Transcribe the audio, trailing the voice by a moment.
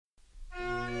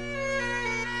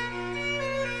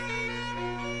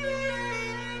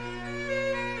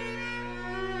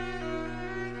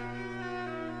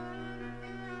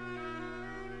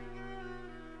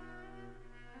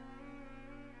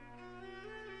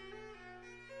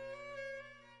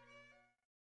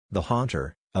The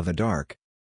Haunter of the Dark.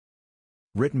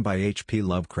 Written by H.P.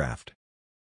 Lovecraft.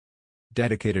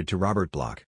 Dedicated to Robert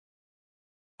Bloch.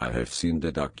 I have seen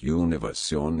the dark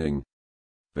universe yawning,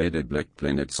 where the black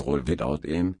planets roll without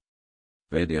aim,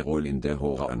 where they roll in their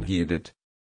horror unheeded,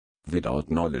 without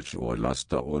knowledge or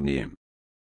luster or name.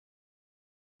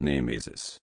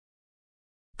 Nemesis.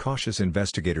 Cautious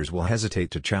investigators will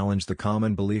hesitate to challenge the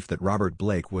common belief that Robert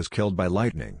Blake was killed by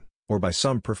lightning, or by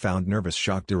some profound nervous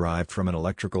shock derived from an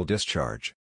electrical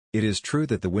discharge. It is true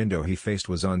that the window he faced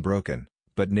was unbroken,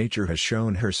 but nature has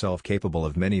shown herself capable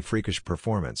of many freakish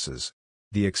performances.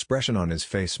 The expression on his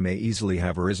face may easily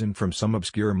have arisen from some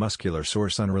obscure muscular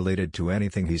source unrelated to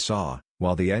anything he saw,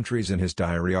 while the entries in his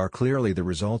diary are clearly the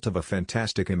result of a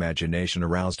fantastic imagination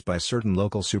aroused by certain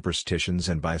local superstitions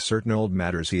and by certain old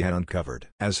matters he had uncovered.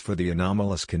 As for the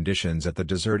anomalous conditions at the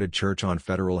deserted church on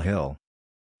Federal Hill,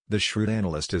 the shrewd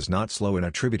analyst is not slow in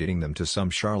attributing them to some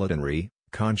charlatanry,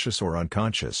 conscious or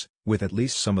unconscious, with at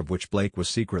least some of which Blake was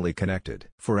secretly connected.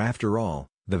 For after all,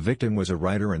 the victim was a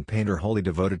writer and painter wholly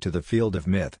devoted to the field of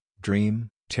myth, dream,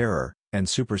 terror, and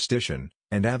superstition,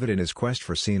 and avid in his quest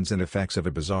for scenes and effects of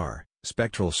a bizarre,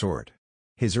 spectral sort.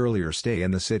 His earlier stay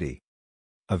in the city,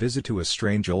 a visit to a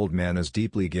strange old man as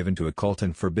deeply given to occult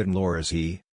and forbidden lore as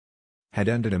he, had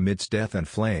ended amidst death and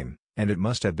flame, and it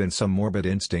must have been some morbid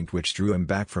instinct which drew him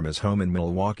back from his home in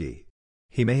Milwaukee.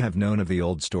 He may have known of the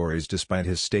old stories despite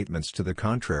his statements to the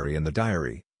contrary in the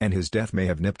diary, and his death may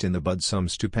have nipped in the bud some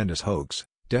stupendous hoax,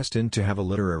 destined to have a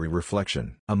literary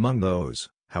reflection. Among those,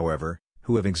 however,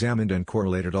 who have examined and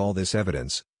correlated all this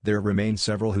evidence, there remain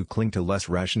several who cling to less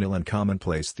rational and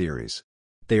commonplace theories.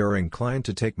 They are inclined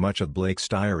to take much of Blake's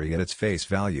diary at its face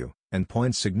value, and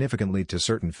point significantly to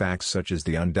certain facts such as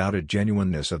the undoubted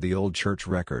genuineness of the old church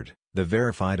record, the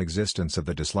verified existence of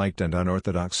the disliked and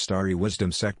unorthodox Starry Wisdom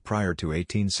sect prior to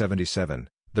 1877,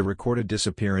 the recorded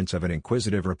disappearance of an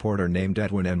inquisitive reporter named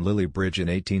Edwin N. Lillibridge in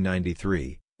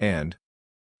 1893, and,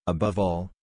 above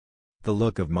all, the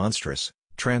look of monstrous,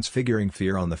 transfiguring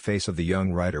fear on the face of the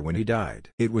young writer when he died.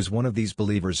 It was one of these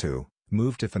believers who,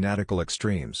 moved to fanatical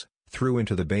extremes, threw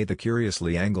into the bay the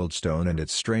curiously angled stone and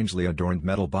its strangely adorned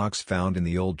metal box found in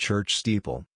the old church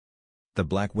steeple. The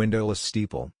black windowless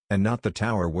steeple, and not the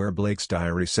tower where Blake's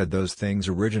diary said those things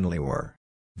originally were.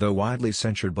 Though widely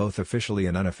censured both officially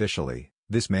and unofficially,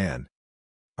 this man,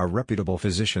 a reputable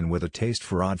physician with a taste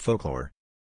for odd folklore,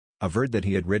 averred that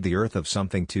he had rid the earth of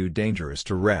something too dangerous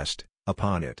to rest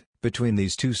upon it. Between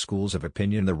these two schools of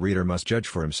opinion the reader must judge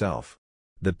for himself.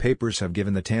 The papers have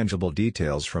given the tangible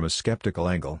details from a skeptical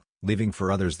angle, leaving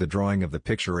for others the drawing of the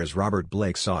picture as Robert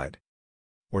Blake saw it,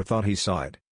 or thought he saw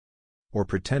it, or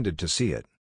pretended to see it.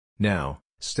 Now,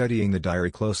 studying the diary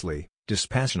closely,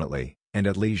 dispassionately, and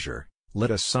at leisure,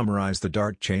 let us summarize the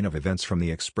dark chain of events from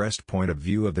the expressed point of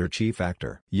view of their chief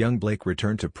actor. Young Blake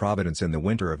returned to Providence in the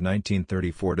winter of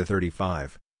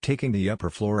 1934-35, taking the upper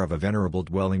floor of a venerable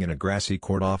dwelling in a grassy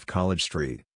court off College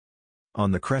Street.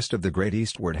 On the crest of the great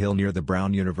eastward hill near the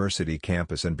Brown University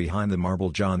campus and behind the marble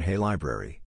John Hay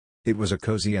Library. It was a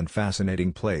cozy and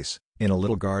fascinating place, in a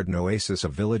little garden oasis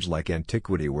of village-like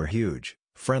antiquity where huge,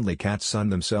 friendly cats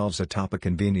sunned themselves atop a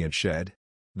convenient shed.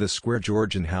 The square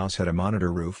Georgian house had a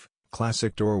monitor roof,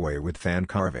 classic doorway with fan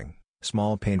carving,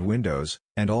 small paned windows,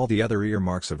 and all the other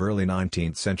earmarks of early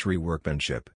 19th century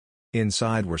workmanship.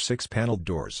 Inside were 6 paneled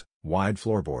doors, wide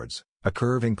floorboards, a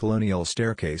curving colonial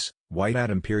staircase, white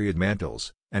Adam period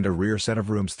mantels, and a rear set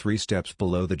of rooms 3 steps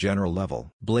below the general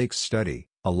level. Blake's study,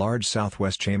 a large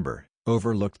southwest chamber,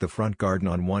 overlooked the front garden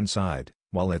on one side,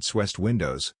 while its west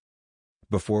windows,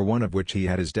 before one of which he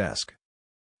had his desk,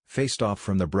 faced off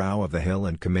from the brow of the hill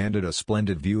and commanded a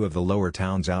splendid view of the lower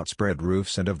town's outspread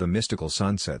roofs and of the mystical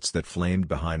sunsets that flamed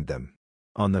behind them.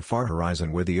 On the far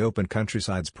horizon were the open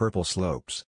countryside's purple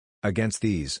slopes. Against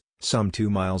these, some 2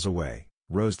 miles away,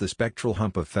 rose the spectral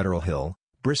hump of Federal Hill,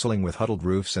 bristling with huddled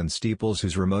roofs and steeples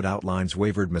whose remote outlines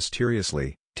wavered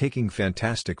mysteriously, taking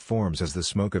fantastic forms as the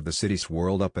smoke of the city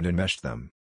swirled up and enmeshed them.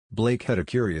 Blake had a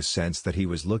curious sense that he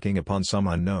was looking upon some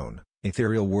unknown,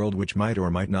 ethereal world which might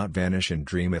or might not vanish in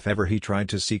dream if ever he tried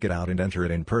to seek it out and enter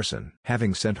it in person.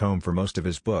 Having sent home for most of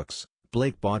his books,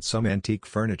 Blake bought some antique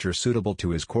furniture suitable to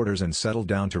his quarters and settled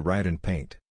down to write and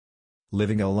paint.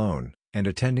 Living alone, and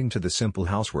attending to the simple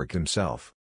housework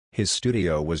himself, his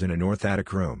studio was in a north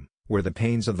attic room, where the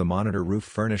panes of the monitor roof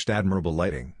furnished admirable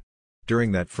lighting.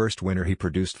 During that first winter he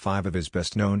produced 5 of his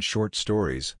best-known short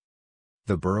stories: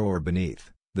 The Burrower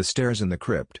Beneath, The Stairs in the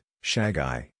Crypt,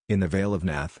 Shaggai, In the Vale of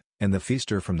Nath, and The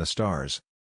Feaster from the Stars,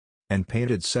 and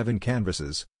painted 7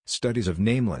 canvases, studies of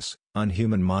nameless,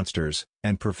 unhuman monsters,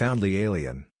 and profoundly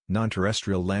alien,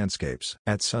 non-terrestrial landscapes.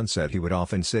 At sunset he would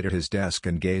often sit at his desk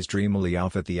and gaze dreamily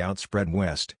off at the outspread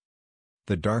west.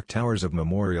 The dark towers of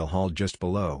Memorial Hall just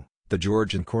below, the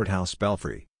Georgian Courthouse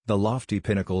belfry, the lofty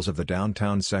pinnacles of the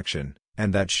downtown section,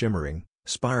 and that shimmering,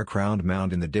 spire-crowned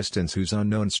mound in the distance whose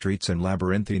unknown streets and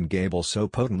labyrinthine gables so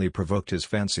potently provoked his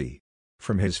fancy.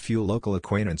 From his few local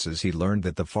acquaintances he learned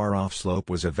that the far-off slope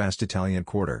was a vast Italian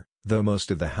quarter, though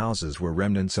most of the houses were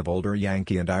remnants of older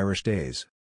Yankee and Irish days.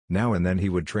 Now and then he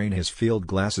would train his field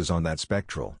glasses on that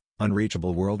spectral,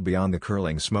 unreachable world beyond the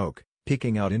curling smoke,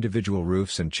 peeking out individual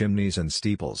roofs and chimneys and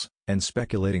steeples, and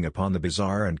speculating upon the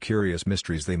bizarre and curious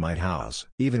mysteries they might house.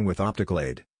 Even with optical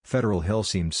aid, Federal Hill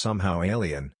seemed somehow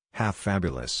alien, half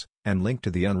fabulous, and linked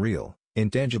to the unreal,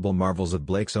 intangible marvels of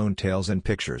Blake's own tales and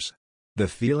pictures. The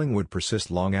feeling would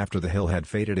persist long after the hill had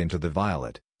faded into the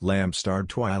violet, lamp-starred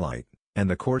twilight, and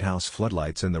the courthouse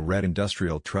floodlights and the red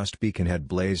Industrial Trust beacon had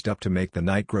blazed up to make the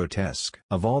night grotesque.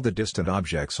 Of all the distant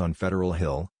objects on Federal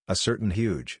Hill, a certain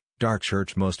huge, dark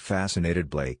church most fascinated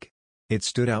Blake. It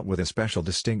stood out with a special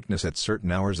distinctness at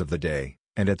certain hours of the day,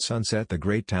 and at sunset the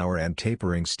great tower and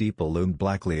tapering steeple loomed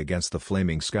blackly against the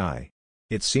flaming sky.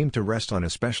 It seemed to rest on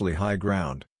especially high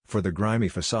ground, for the grimy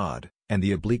facade, and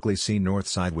the obliquely seen north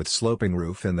side with sloping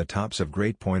roof and the tops of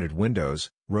great pointed windows,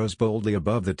 rose boldly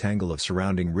above the tangle of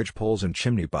surrounding ridgepoles and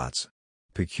chimney pots.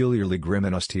 Peculiarly grim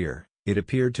and austere, it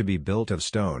appeared to be built of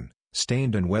stone,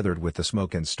 stained and weathered with the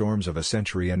smoke and storms of a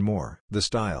century and more. The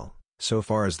style, so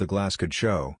far as the glass could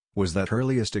show, was that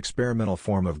earliest experimental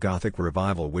form of Gothic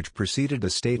revival which preceded the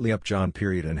stately Upjohn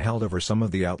period and held over some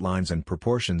of the outlines and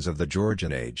proportions of the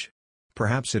Georgian age.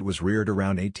 Perhaps it was reared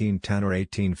around 1810 or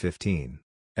 1815.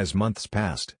 As months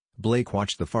passed, Blake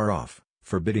watched the far-off,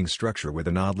 forbidding structure with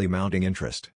an oddly mounting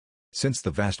interest. Since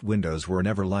the vast windows were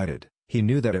never lighted, he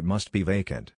knew that it must be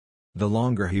vacant. The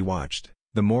longer he watched,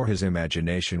 the more his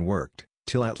imagination worked,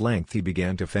 till at length he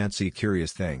began to fancy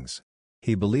curious things.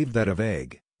 He believed that a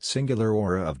vague, singular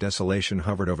aura of desolation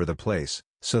hovered over the place,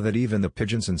 so that even the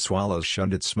pigeons and swallows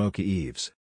shunned its smoky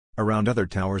eaves. Around other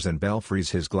towers and belfries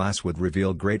his glass would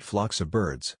reveal great flocks of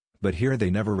birds, but here they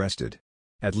never rested.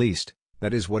 At least,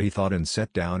 that is what he thought and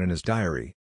set down in his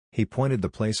diary. He pointed the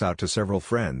place out to several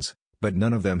friends, but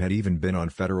none of them had even been on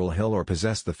Federal Hill or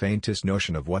possessed the faintest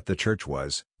notion of what the church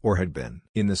was, or had been.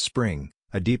 In the spring,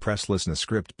 a deep restlessness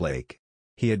gripped Blake.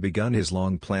 He had begun his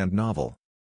long-planned novel,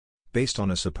 based on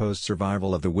a supposed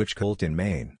survival of the witch cult in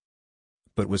Maine,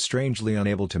 but was strangely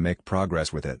unable to make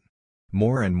progress with it.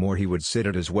 More and more he would sit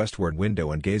at his westward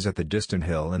window and gaze at the distant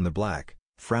hill and the black,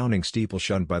 frowning steeple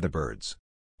shunned by the birds.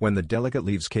 When the delicate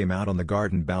leaves came out on the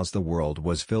garden boughs the world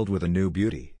was filled with a new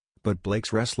beauty, but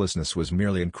Blake's restlessness was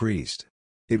merely increased.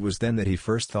 It was then that he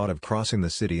first thought of crossing the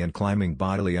city and climbing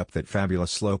bodily up that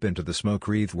fabulous slope into the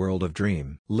smoke-wreathed world of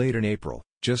dream. Late in April,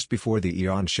 just before the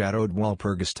eon-shadowed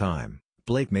Walpurgis time,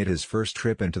 Blake made his first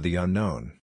trip into the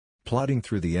unknown. Plodding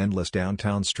through the endless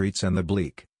downtown streets and the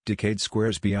bleak, decayed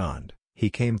squares beyond, he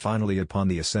came finally upon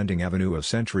the ascending avenue of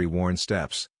century-worn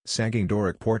steps, sagging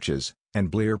Doric porches,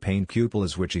 and blear-paned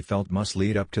cupolas which he felt must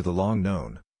lead up to the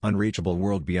long-known, unreachable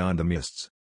world beyond the mists.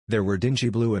 There were dingy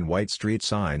blue and white street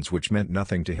signs which meant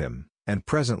nothing to him, and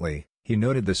presently, he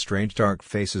noted the strange dark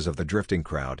faces of the drifting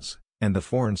crowds, and the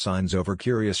foreign signs over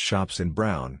curious shops in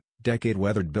brown,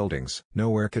 decade-weathered buildings.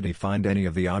 Nowhere could he find any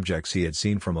of the objects he had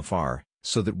seen from afar,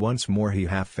 so that once more he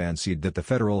half fancied that the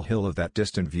Federal Hill of that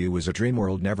distant view was a dream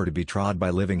world never to be trod by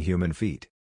living human feet.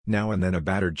 Now and then a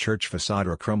battered church facade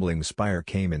or crumbling spire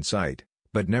came in sight,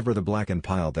 but never the blackened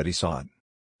pile that he sought.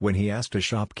 When he asked a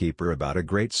shopkeeper about a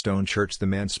great stone church the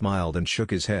man smiled and shook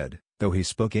his head, though he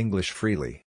spoke English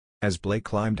freely. As Blake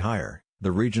climbed higher,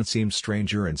 the region seemed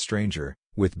stranger and stranger,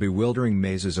 with bewildering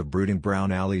mazes of brooding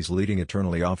brown alleys leading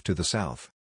eternally off to the south.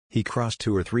 He crossed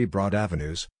 2 or 3 broad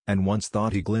avenues, and once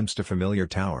thought he glimpsed a familiar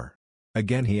tower.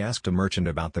 Again he asked a merchant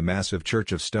about the massive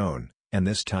church of stone, and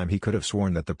this time he could have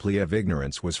sworn that the plea of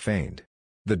ignorance was feigned.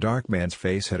 The dark man's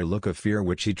face had a look of fear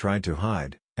which he tried to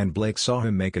hide, and Blake saw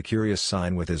him make a curious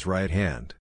sign with his right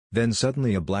hand. Then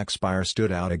suddenly a black spire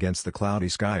stood out against the cloudy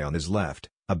sky on his left,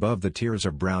 above the tiers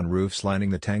of brown roofs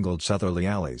lining the tangled southerly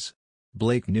alleys.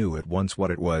 Blake knew at once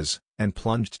what it was, and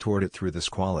plunged toward it through the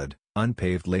squalid,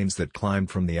 unpaved lanes that climbed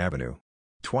from the avenue.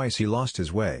 Twice he lost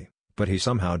his way, but he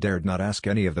somehow dared not ask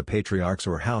any of the patriarchs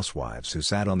or housewives who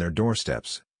sat on their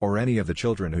doorsteps, or any of the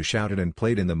children who shouted and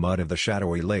played in the mud of the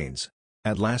shadowy lanes.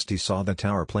 At last he saw the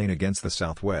tower plain against the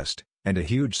southwest, and a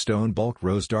huge stone bulk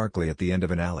rose darkly at the end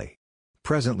of an alley.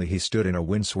 Presently he stood in a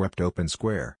windswept open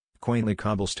square, quaintly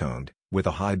cobblestoned, with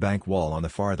a high bank wall on the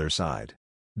farther side.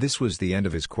 This was the end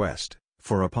of his quest,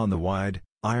 for upon the wide,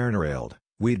 iron-railed,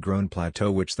 weed-grown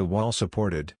plateau which the wall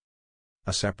supported,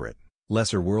 A separate,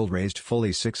 lesser world raised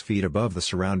fully 6 feet above the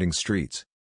surrounding streets.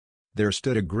 There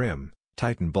stood a grim,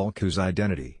 Titan bulk whose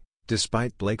identity,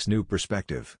 despite Blake's new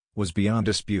perspective, was beyond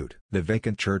dispute. The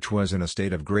vacant church was in a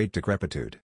state of great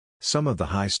decrepitude. Some of the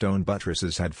high stone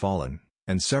buttresses had fallen,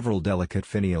 and several delicate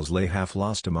finials lay half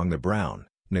lost among the brown,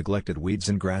 neglected weeds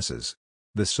and grasses.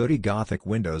 The sooty Gothic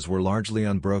windows were largely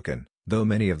unbroken, though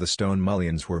many of the stone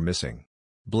mullions were missing.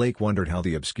 Blake wondered how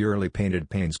the obscurely painted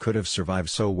panes could have survived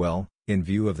so well, in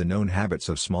view of the known habits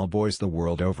of small boys the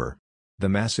world over. The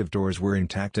massive doors were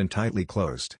intact and tightly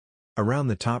closed. Around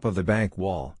the top of the bank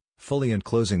wall, fully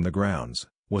enclosing the grounds,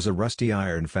 was a rusty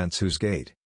iron fence whose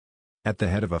gate, at the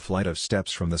head of a flight of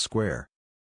steps from the square,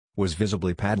 was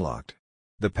visibly padlocked.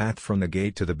 The path from the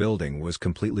gate to the building was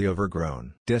completely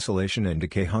overgrown. Desolation and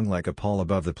decay hung like a pall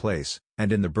above the place,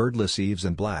 and in the birdless eaves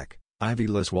and black,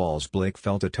 ivyless walls Blake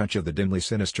felt a touch of the dimly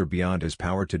sinister beyond his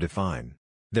power to define.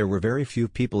 There were very few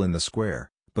people in the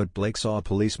square, but Blake saw a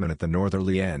policeman at the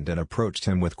northerly end and approached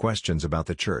him with questions about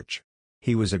the church.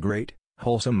 He was a great,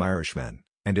 wholesome Irishman,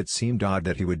 and it seemed odd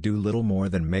that he would do little more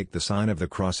than make the sign of the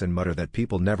cross and mutter that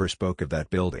people never spoke of that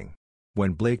building.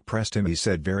 When Blake pressed him, he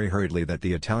said very hurriedly that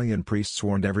the Italian priests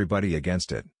warned everybody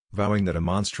against it, vowing that a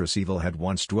monstrous evil had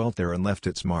once dwelt there and left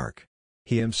its mark.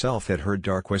 He himself had heard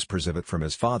dark whispers of it from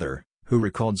his father, who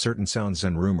recalled certain sounds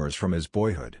and rumors from his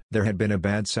boyhood. There had been a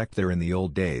bad sect there in the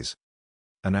old days.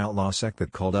 An outlaw sect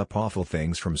that called up awful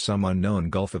things from some unknown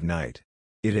gulf of night.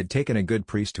 It had taken a good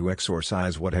priest to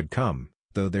exorcise what had come,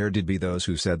 though there did be those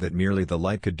who said that merely the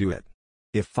light could do it.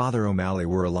 If Father O'Malley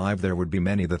were alive, there would be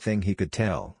many the thing he could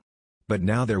tell. But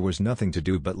now there was nothing to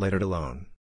do but let it alone.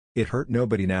 It hurt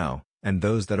nobody now, and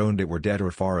those that owned it were dead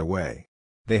or far away.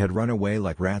 They had run away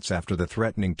like rats after the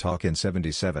threatening talk in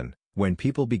 '77, when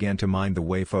people began to mind the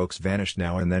way folks vanished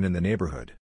now and then in the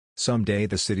neighborhood. Someday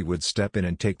the city would step in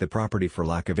and take the property for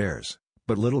lack of heirs,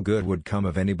 but little good would come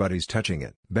of anybody's touching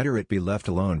it. Better it be left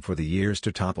alone for the years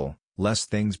to topple, lest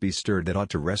things be stirred that ought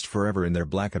to rest forever in their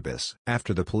black abyss.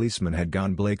 After the policeman had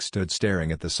gone, Blake stood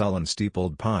staring at the sullen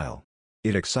steepled pile.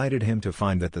 It excited him to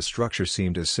find that the structure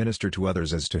seemed as sinister to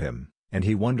others as to him, and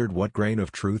he wondered what grain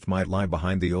of truth might lie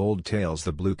behind the old tales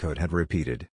the bluecoat had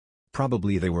repeated.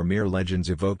 Probably they were mere legends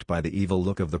evoked by the evil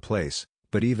look of the place,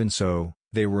 but even so,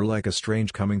 they were like a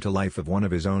strange coming to life of one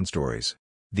of his own stories.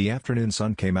 The afternoon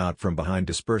sun came out from behind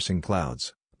dispersing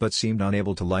clouds, but seemed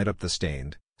unable to light up the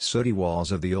stained, sooty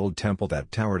walls of the old temple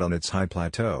that towered on its high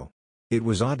plateau. It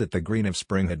was odd that the green of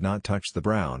spring had not touched the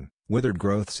brown, withered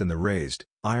growths in the raised,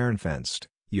 iron-fenced,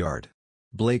 yard.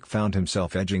 Blake found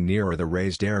himself edging nearer the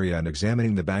raised area and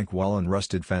examining the bank wall and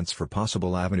rusted fence for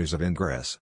possible avenues of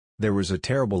ingress. There was a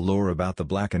terrible lure about the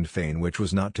blackened fane which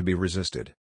was not to be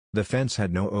resisted. The fence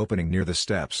had no opening near the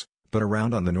steps, but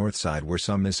around on the north side were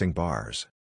some missing bars.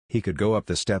 He could go up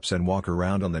the steps and walk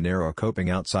around on the narrow coping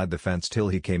outside the fence till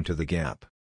he came to the gap.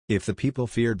 If the people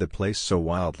feared the place so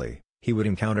wildly, he would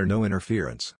encounter no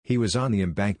interference. He was on the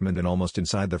embankment and almost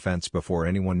inside the fence before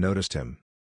anyone noticed him.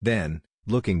 Then,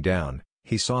 looking down,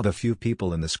 he saw the few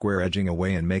people in the square edging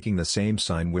away and making the same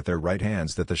sign with their right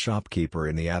hands that the shopkeeper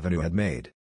in the avenue had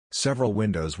made. Several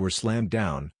windows were slammed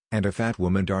down, and a fat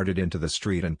woman darted into the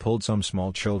street and pulled some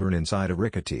small children inside a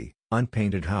rickety,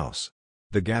 unpainted house.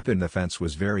 The gap in the fence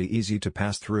was very easy to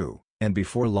pass through, and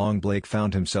before long Blake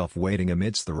found himself wading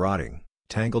amidst the rotting,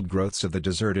 tangled growths of the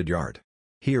deserted yard.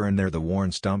 Here and there the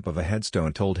worn stump of a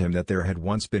headstone told him that there had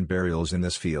once been burials in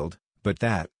this field, but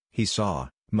that, he saw,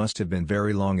 must have been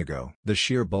very long ago. The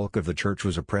sheer bulk of the church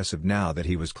was oppressive now that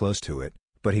he was close to it,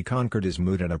 but he conquered his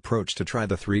mood and approached to try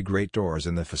the 3 great doors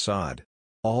in the facade.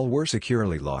 All were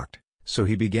securely locked, so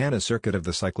he began a circuit of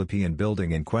the Cyclopean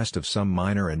building in quest of some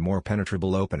minor and more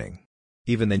penetrable opening.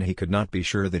 Even then he could not be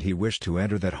sure that he wished to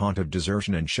enter that haunt of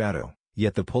desertion and shadow,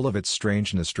 yet the pull of its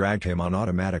strangeness dragged him on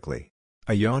automatically.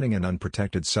 A yawning and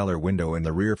unprotected cellar window in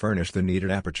the rear furnished the needed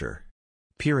aperture.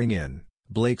 Peering in,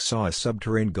 Blake saw a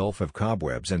subterranean gulf of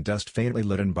cobwebs and dust faintly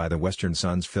lit by the western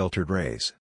sun's filtered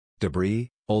rays.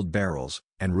 Debris, old barrels,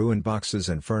 and ruined boxes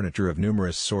and furniture of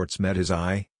numerous sorts met his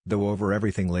eye, though over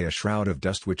everything lay a shroud of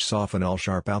dust which softened all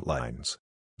sharp outlines.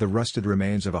 The rusted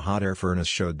remains of a hot air furnace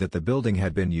showed that the building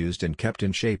had been used and kept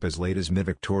in shape as late as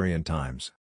mid-Victorian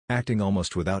times. Acting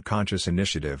almost without conscious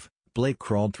initiative, Blake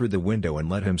crawled through the window and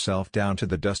let himself down to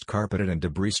the dust-carpeted and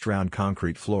debris-strewn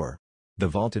concrete floor. The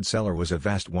vaulted cellar was a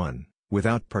vast one,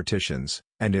 without partitions,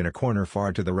 and in a corner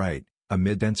far to the right,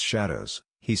 amid dense shadows,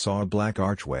 he saw a black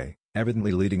archway,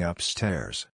 evidently leading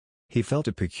upstairs. He felt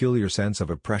a peculiar sense of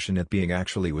oppression at being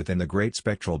actually within the great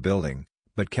spectral building,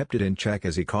 but kept it in check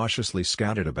as he cautiously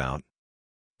scouted about.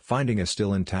 Finding a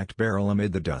still intact barrel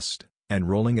amid the dust, and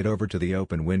rolling it over to the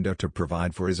open window to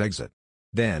provide for his exit.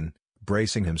 Then,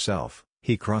 bracing himself,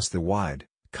 he crossed the wide,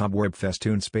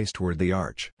 cobweb-festooned space toward the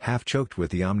arch. Half choked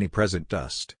with the omnipresent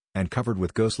dust, and covered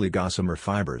with ghostly gossamer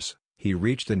fibers, he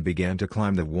reached and began to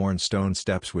climb the worn stone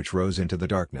steps which rose into the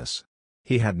darkness.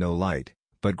 He had no light,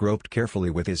 but groped carefully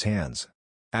with his hands.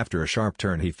 After a sharp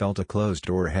turn he felt a closed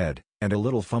door ahead, and a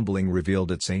little fumbling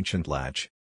revealed its ancient latch.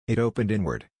 It opened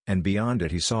inward, and beyond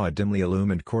it he saw a dimly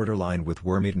illumined corridor lined with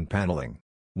worm-eaten paneling.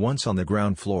 Once on the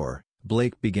ground floor,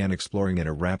 Blake began exploring in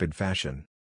a rapid fashion.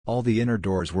 All the inner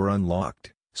doors were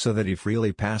unlocked, so that he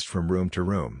freely passed from room to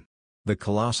room. The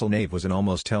colossal nave was an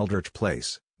almost eldritch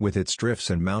place, with its drifts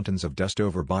and mountains of dust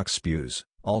over box spews,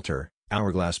 altar,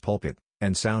 hourglass pulpit,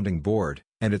 and sounding board,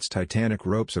 and its titanic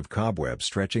ropes of cobweb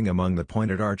stretching among the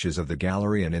pointed arches of the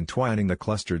gallery and entwining the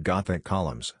clustered Gothic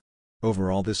columns.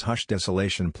 Over all this hushed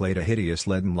desolation played a hideous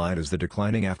leaden light as the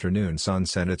declining afternoon sun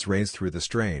sent its rays through the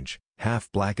strange,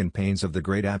 half-blackened panes of the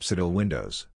great apsidal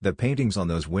windows. The paintings on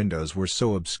those windows were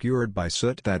so obscured by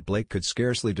soot that Blake could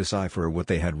scarcely decipher what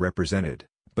they had represented,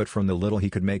 but from the little he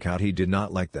could make out he did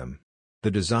not like them. The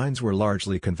designs were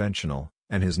largely conventional,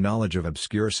 and his knowledge of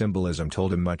obscure symbolism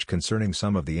told him much concerning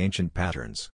some of the ancient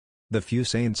patterns. The few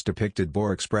saints depicted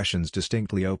bore expressions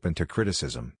distinctly open to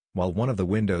criticism, while one of the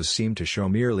windows seemed to show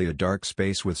merely a dark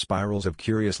space with spirals of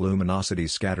curious luminosity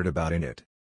scattered about in it.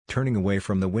 Turning away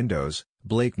from the windows,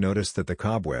 Blake noticed that the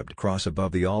cobwebbed cross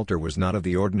above the altar was not of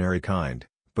the ordinary kind,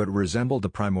 but resembled the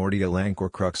primordial ankh or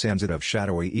cruxanzit of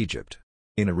shadowy Egypt.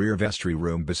 In a rear vestry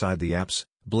room beside the apse,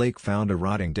 Blake found a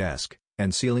rotting desk,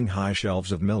 and ceiling-high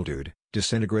shelves of mildewed,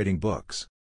 disintegrating books.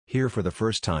 Here for the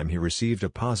first time he received a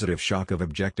positive shock of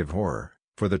objective horror,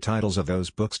 for the titles of those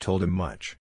books told him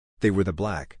much. They were the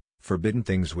black, forbidden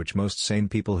things which most sane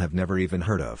people have never even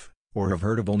heard of, or have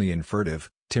heard of only in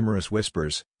furtive, timorous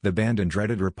whispers, the banned and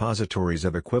dreaded repositories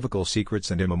of equivocal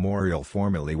secrets and immemorial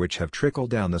formulae which have trickled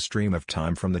down the stream of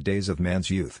time from the days of man's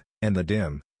youth, and the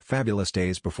dim, fabulous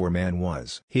days before man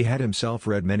was. He had himself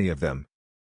read many of them.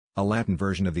 A Latin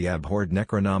version of the abhorred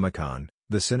Necronomicon,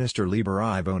 the sinister Liber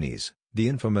Ivonis, the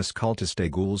infamous Cultus de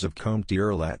Ghouls of Comte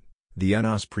d'Urlet, the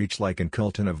Enos Preach-like and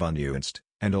Culton of Ununst,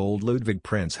 and old Ludwig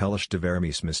Prince Hellish de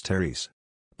Vermis Mysteries.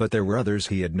 But there were others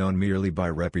he had known merely by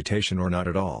reputation or not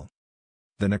at all.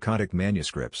 The Narcotic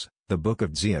Manuscripts, the Book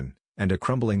of Zion, and a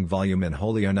crumbling volume in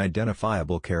wholly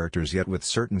unidentifiable characters yet with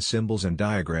certain symbols and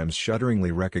diagrams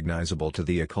shudderingly recognizable to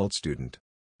the occult student.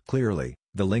 Clearly,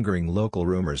 the lingering local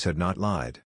rumors had not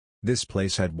lied. This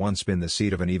place had once been the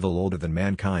seat of an evil older than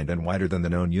mankind and wider than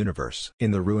the known universe. In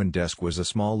the ruined desk was a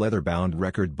small leather-bound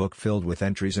record book filled with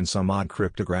entries in some odd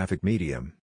cryptographic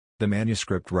medium. The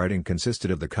manuscript writing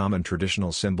consisted of the common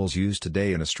traditional symbols used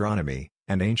today in astronomy,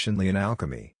 and anciently in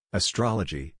alchemy,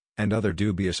 astrology, and other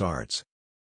dubious arts.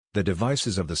 The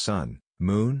devices of the sun,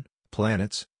 moon,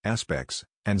 planets, aspects,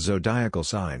 and zodiacal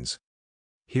signs.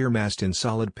 Here massed in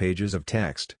solid pages of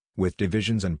text, with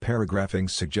divisions and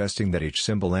paragraphings suggesting that each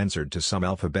symbol answered to some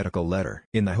alphabetical letter.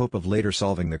 In the hope of later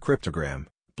solving the cryptogram,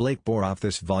 Blake bore off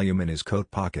this volume in his coat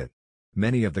pocket.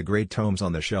 Many of the great tomes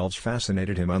on the shelves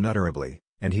fascinated him unutterably,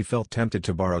 and he felt tempted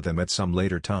to borrow them at some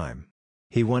later time.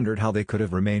 He wondered how they could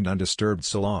have remained undisturbed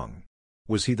so long.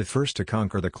 Was he the first to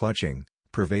conquer the clutching,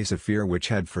 pervasive fear which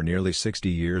had for nearly 60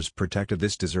 years protected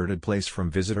this deserted place from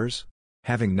visitors?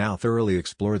 Having now thoroughly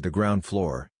explored the ground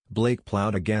floor, Blake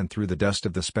plowed again through the dust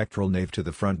of the spectral nave to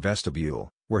the front vestibule,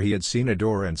 where he had seen a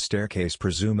door and staircase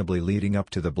presumably leading up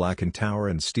to the blackened tower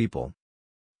and steeple.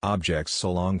 Objects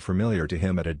so long familiar to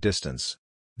him at a distance.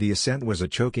 The ascent was a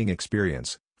choking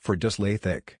experience, for dust lay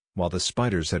thick, while the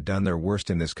spiders had done their worst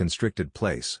in this constricted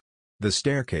place. The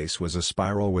staircase was a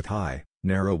spiral with high,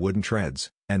 narrow wooden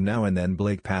treads, and now and then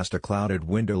Blake passed a clouded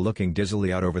window looking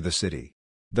dizzily out over the city.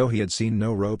 Though he had seen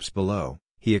no ropes below,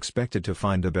 he expected to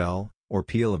find a bell, or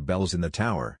peal of bells in the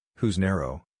tower, whose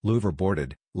narrow,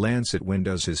 louver-boarded, lancet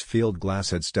windows his field glass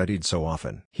had studied so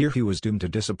often. Here he was doomed to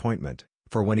disappointment,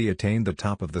 for when he attained the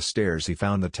top of the stairs he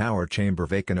found the tower chamber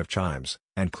vacant of chimes,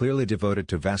 and clearly devoted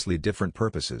to vastly different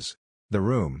purposes. The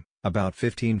room, about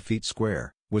 15 feet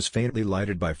square, was faintly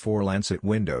lighted by 4 lancet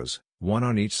windows, one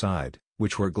on each side,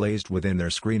 which were glazed within their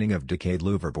screening of decayed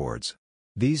louver boards.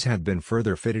 These had been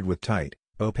further fitted with tight,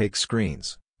 opaque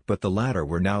screens, but the latter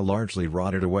were now largely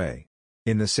rotted away.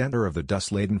 In the center of the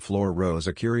dust-laden floor rose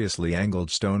a curiously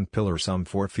angled stone pillar some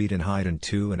 4 feet in height and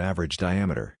 2 in average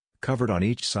diameter, covered on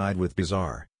each side with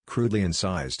bizarre, crudely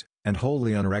incised, and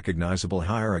wholly unrecognizable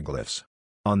hieroglyphs.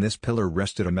 On this pillar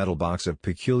rested a metal box of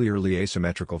peculiarly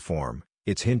asymmetrical form,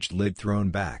 its hinged lid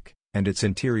thrown back, and its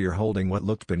interior holding what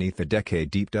looked beneath the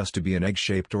decade-deep dust to be an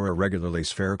egg-shaped or irregularly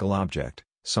spherical object,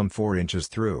 some 4 inches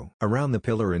through. Around the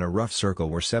pillar in a rough circle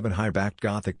were 7 high-backed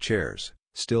Gothic chairs,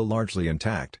 still largely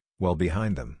intact, while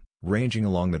behind them, ranging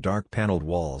along the dark paneled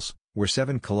walls, were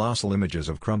 7 colossal images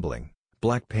of crumbling,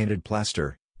 black-painted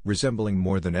plaster, resembling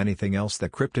more than anything else the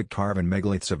cryptic carven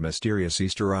megaliths of mysterious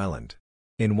Easter Island.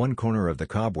 In one corner of the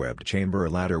cobwebbed chamber a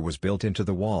ladder was built into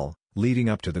the wall, leading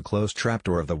up to the closed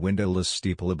trapdoor of the windowless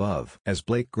steeple above. As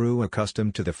Blake grew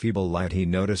accustomed to the feeble light he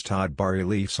noticed odd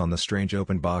bas-reliefs on the strange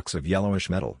open box of yellowish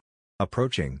metal.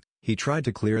 Approaching, he tried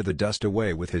to clear the dust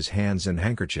away with his hands and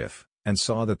handkerchief, and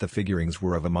saw that the figurines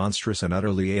were of a monstrous and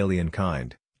utterly alien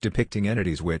kind, depicting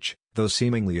entities which, though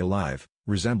seemingly alive,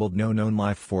 resembled no known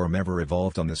life form ever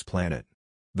evolved on this planet.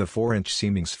 The 4-inch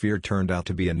seeming sphere turned out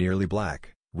to be a nearly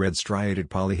black, red striated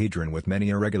polyhedron with many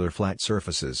irregular flat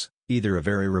surfaces, either a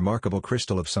very remarkable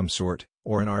crystal of some sort,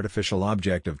 or an artificial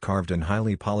object of carved and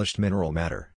highly polished mineral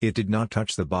matter. It did not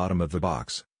touch the bottom of the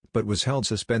box, but was held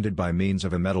suspended by means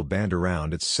of a metal band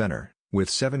around its center, with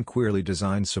 7 queerly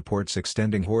designed supports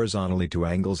extending horizontally to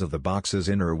angles of the box's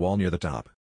inner wall near the top.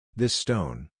 This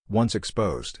stone, once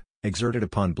exposed, exerted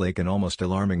upon Blake an almost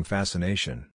alarming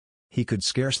fascination. He could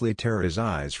scarcely tear his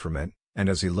eyes from it, and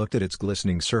as he looked at its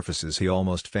glistening surfaces he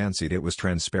almost fancied it was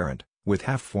transparent, with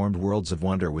half-formed worlds of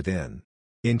wonder within.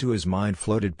 Into his mind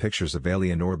floated pictures of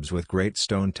alien orbs with great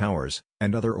stone towers,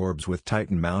 and other orbs with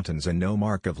Titan mountains and no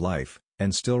mark of life,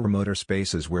 and still remoter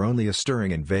spaces where only a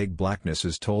stirring and vague blackness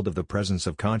is told of the presence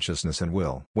of consciousness and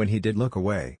will. When he did look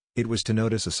away, it was to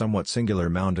notice a somewhat singular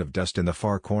mound of dust in the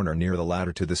far corner near the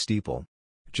ladder to the steeple.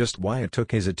 Just why it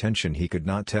took his attention he could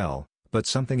not tell, but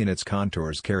something in its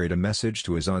contours carried a message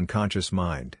to his unconscious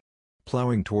mind.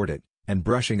 Plowing toward it, and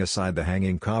brushing aside the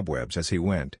hanging cobwebs as he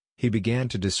went, he began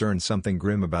to discern something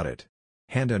grim about it.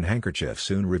 Hand and handkerchief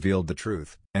soon revealed the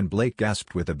truth, and Blake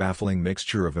gasped with a baffling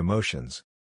mixture of emotions.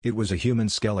 It was a human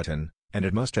skeleton, and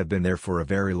it must have been there for a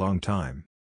very long time.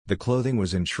 The clothing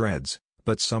was in shreds,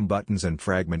 but some buttons and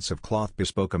fragments of cloth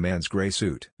bespoke a man's gray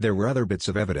suit. There were other bits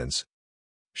of evidence.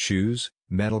 Shoes,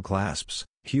 metal clasps,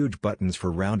 huge buttons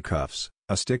for round cuffs,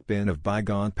 a stick pin of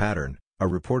bygone pattern, a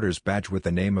reporter's badge with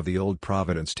the name of the old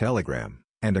Providence Telegram,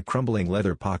 and a crumbling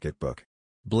leather pocketbook.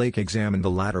 Blake examined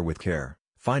the latter with care,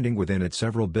 finding within it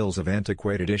several bills of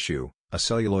antiquated issue, a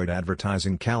celluloid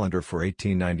advertising calendar for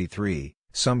 1893,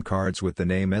 some cards with the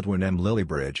name Edwin M.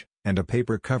 Lillibridge, and a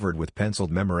paper covered with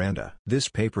penciled memoranda. This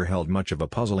paper held much of a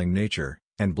puzzling nature,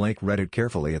 and Blake read it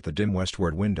carefully at the dim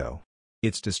westward window.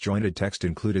 Its disjointed text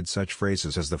included such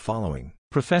phrases as the following.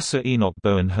 Professor Enoch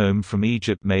Bowen home from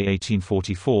Egypt May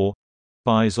 1844.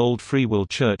 Buys Old Free Will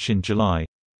Church in July.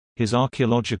 His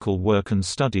archaeological work and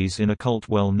studies in occult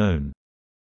well known.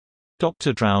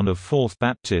 Dr. Drown of Fourth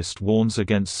Baptist warns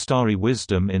against starry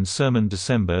wisdom in sermon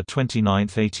December 29,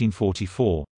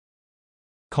 1844.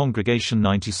 Congregation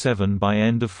 97 by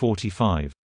end of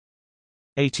 45.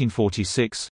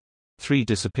 1846. 3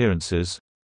 disappearances.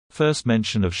 First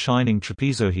mention of shining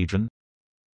trapezohedron.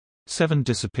 7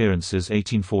 disappearances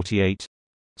 1848.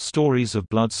 Stories of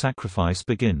blood sacrifice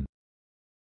begin.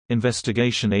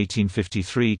 Investigation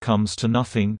 1853 comes to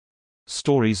nothing.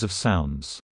 Stories of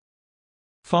sounds.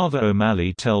 Father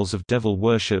O'Malley tells of devil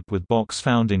worship with box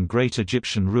found in great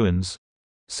Egyptian ruins.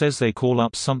 Says they call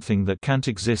up something that can't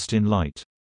exist in light.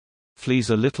 Flees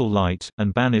a little light,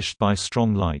 and banished by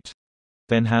strong light.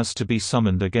 Then has to be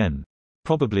summoned again.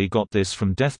 Probably got this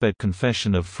from deathbed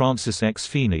confession of Francis X.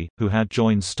 Feeney, who had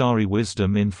joined Starry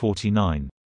Wisdom in 49.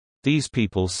 These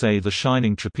people say the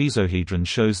shining trapezohedron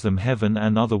shows them heaven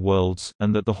and other worlds,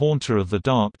 and that the haunter of the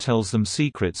dark tells them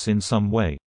secrets in some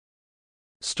way.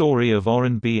 Story of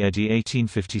Orrin B. Eddy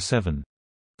 1857.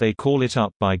 They call it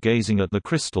up by gazing at the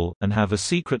crystal, and have a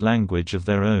secret language of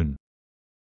their own.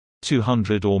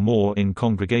 200 or more in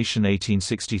Congregation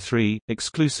 1863,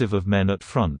 exclusive of men at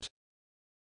front.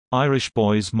 Irish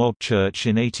Boys Mob Church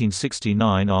in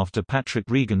 1869 after Patrick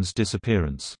Regan's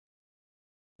disappearance.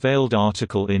 Veiled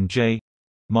article in J.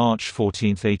 March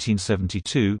 14,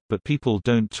 1872, but people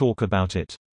don't talk about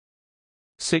it.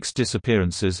 6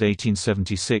 disappearances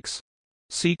 1876.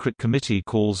 Secret committee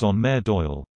calls on Mayor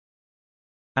Doyle.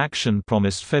 Action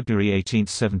promised February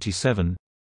 1877.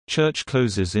 Church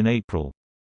closes in April.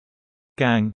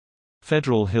 Gang.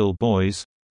 Federal Hill Boys.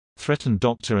 Threatened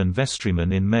doctor and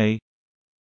vestryman in May.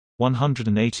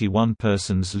 181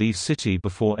 persons leave city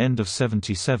before end of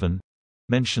 77.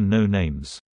 Mention no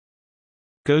names.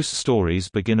 Ghost stories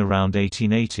begin around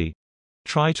 1880.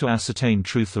 Try to ascertain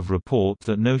truth of report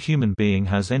that no human being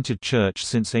has entered church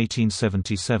since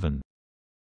 1877.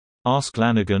 Ask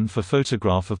Lanigan for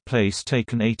photograph of place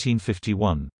taken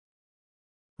 1851.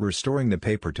 Restoring the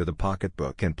paper to the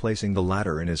pocketbook and placing the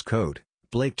latter in his coat,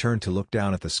 Blake turned to look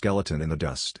down at the skeleton in the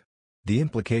dust. The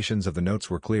implications of the notes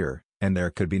were clear, and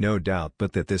there could be no doubt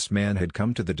but that this man had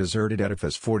come to the deserted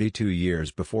edifice 42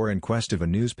 years before in quest of a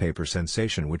newspaper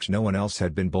sensation which no one else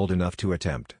had been bold enough to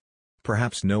attempt.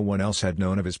 Perhaps no one else had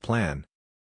known of his plan.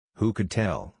 Who could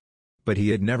tell? But he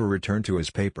had never returned to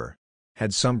his paper.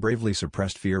 Had some bravely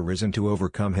suppressed fear risen to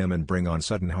overcome him and bring on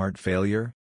sudden heart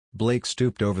failure? Blake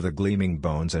stooped over the gleaming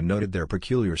bones and noted their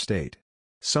peculiar state.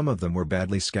 Some of them were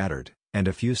badly scattered, and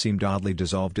a few seemed oddly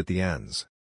dissolved at the ends.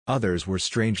 Others were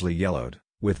strangely yellowed,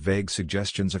 with vague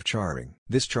suggestions of charring.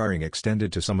 This charring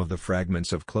extended to some of the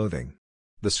fragments of clothing.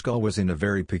 The skull was in a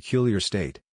very peculiar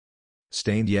state.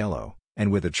 Stained yellow,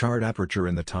 and with a charred aperture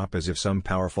in the top as if some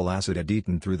powerful acid had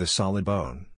eaten through the solid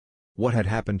bone. What had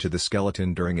happened to the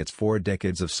skeleton during its 4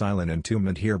 decades of silent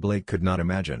entombment here Blake could not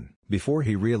imagine. Before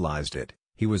he realized it,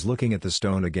 he was looking at the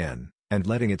stone again, and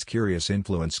letting its curious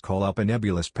influence call up a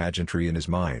nebulous pageantry in his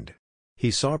mind.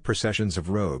 He saw processions of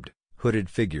robed, hooded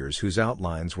figures whose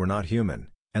outlines were not human,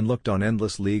 and looked on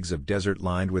endless leagues of desert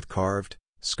lined with carved,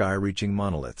 sky-reaching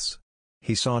monoliths.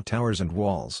 He saw towers and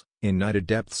walls, in nighted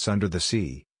depths under the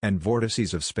sea, and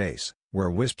vortices of space,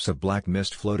 where wisps of black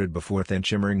mist floated before thin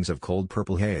shimmerings of cold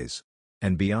purple haze.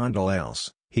 And beyond all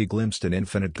else, he glimpsed an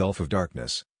infinite gulf of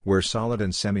darkness, where solid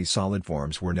and semi-solid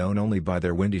forms were known only by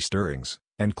their windy stirrings,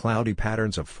 and cloudy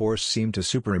patterns of force seemed to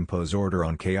superimpose order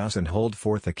on chaos and hold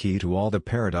forth a key to all the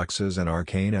paradoxes and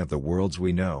arcana of the worlds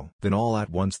we know. Then all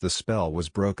at once the spell was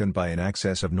broken by an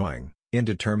access of gnawing,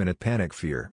 indeterminate panic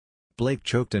fear. Blake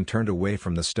choked and turned away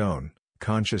from the stone,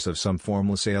 conscious of some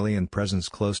formless alien presence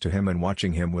close to him and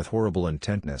watching him with horrible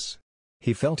intentness.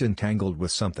 He felt entangled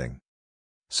with something.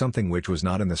 Something which was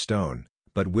not in the stone,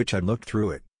 but which had looked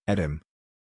through it, at him.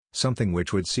 Something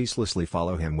which would ceaselessly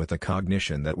follow him with a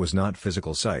cognition that was not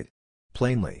physical sight.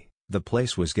 Plainly, the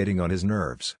place was getting on his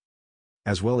nerves.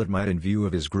 As well it might in view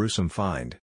of his gruesome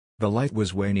find. The light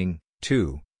was waning,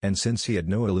 too, and since he had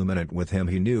no illuminant with him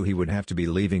he knew he would have to be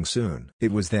leaving soon.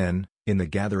 It was then, in the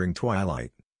gathering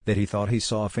twilight, that he thought he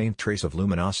saw a faint trace of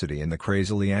luminosity in the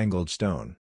crazily angled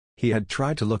stone. He had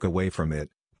tried to look away from it,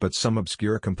 but some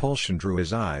obscure compulsion drew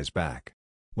his eyes back.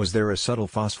 Was there a subtle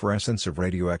phosphorescence of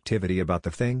radioactivity about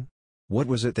the thing? What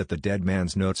was it that the dead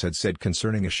man's notes had said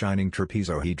concerning a shining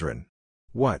trapezohedron?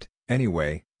 What,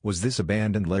 anyway, was this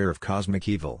abandoned lair of cosmic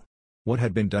evil? What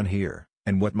had been done here,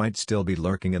 and what might still be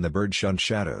lurking in the bird-shunned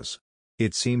shadows?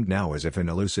 It seemed now as if an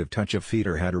elusive touch of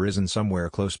fetor had arisen somewhere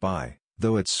close by,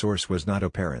 though its source was not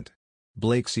apparent.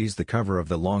 Blake seized the cover of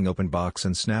the long open box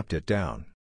and snapped it down.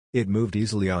 It moved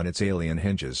easily on its alien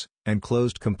hinges, and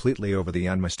closed completely over the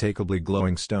unmistakably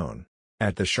glowing stone.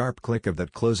 At the sharp click of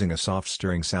that closing a soft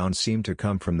stirring sound seemed to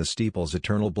come from the steeple's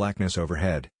eternal blackness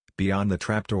overhead, beyond the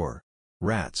trapdoor.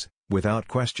 Rats, without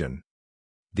question.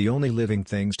 The only living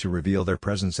things to reveal their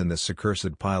presence in this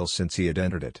accursed pile since he had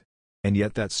entered it. And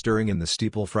yet that stirring in the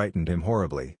steeple frightened him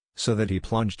horribly, so that he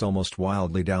plunged almost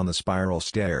wildly down the spiral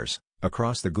stairs,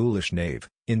 across the ghoulish nave,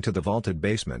 into the vaulted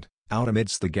basement, out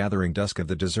amidst the gathering dusk of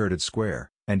the deserted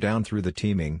square, and down through the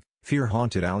teeming,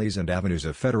 fear-haunted alleys and avenues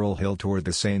of Federal Hill toward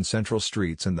the sane central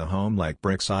streets and the home-like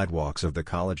brick sidewalks of the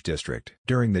college district.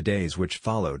 During the days which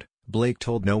followed, Blake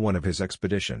told no one of his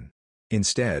expedition.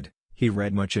 Instead, he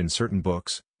read much in certain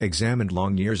books, examined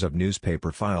long years of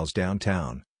newspaper files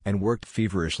downtown, and worked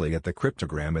feverishly at the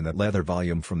cryptogram in that leather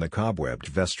volume from the cobwebbed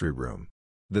vestry room.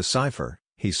 The cipher,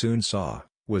 he soon saw,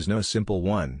 was no simple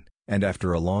one, and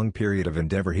after a long period of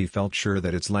endeavor he felt sure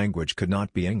that its language could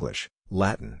not be English,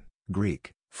 Latin,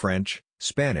 Greek, French,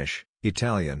 Spanish,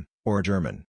 Italian, or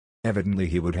German. Evidently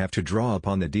he would have to draw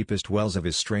upon the deepest wells of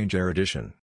his strange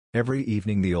erudition. Every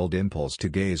evening the old impulse to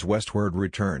gaze westward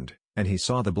returned, and he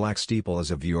saw the black steeple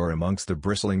as a viewer amongst the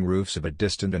bristling roofs of a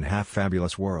distant and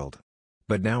half-fabulous world.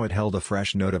 But now it held a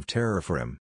fresh note of terror for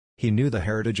him. He knew the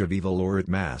heritage of evil lore it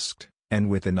masked, and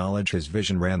with the knowledge his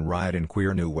vision ran riot in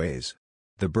queer new ways.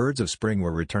 The birds of spring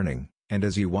were returning, and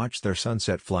as he watched their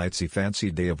sunset flights he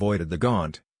fancied they avoided the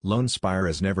gaunt, lone spire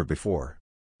as never before.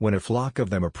 When a flock of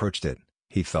them approached it,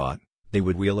 he thought, they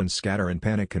would wheel and scatter in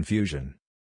panic confusion.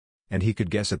 And he could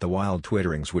guess at the wild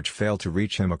twitterings which failed to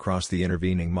reach him across the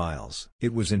intervening miles.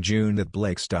 It was in June that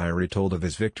Blake's diary told of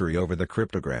his victory over the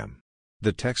cryptogram.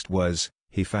 The text was,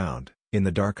 he found, in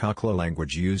the dark Hakla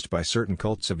language used by certain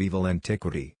cults of evil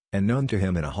antiquity, and known to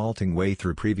him in a halting way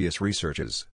through previous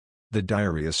researches. The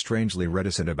diary is strangely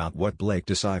reticent about what Blake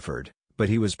deciphered, but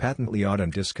he was patently awed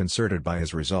and disconcerted by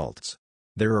his results.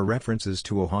 There are references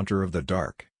to a haunter of the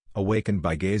dark, awakened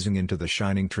by gazing into the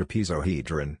shining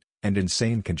trapezohedron, and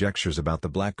insane conjectures about the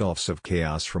black gulfs of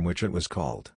chaos from which it was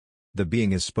called. The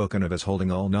being is spoken of as holding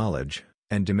all knowledge,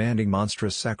 and demanding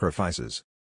monstrous sacrifices.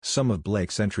 Some of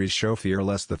Blake's entries show fear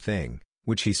lest the thing,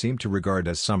 which he seemed to regard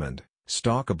as summoned,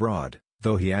 stalk abroad,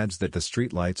 though he adds that the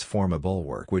streetlights form a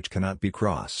bulwark which cannot be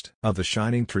crossed. Of the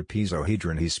shining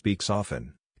trapezohedron he speaks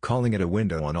often, calling it a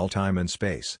window on all time and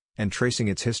space, and tracing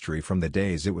its history from the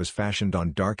days it was fashioned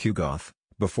on dark Hugoth,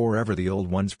 before ever the old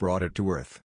ones brought it to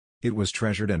earth. It was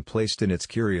treasured and placed in its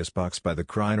curious box by the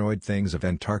crinoid things of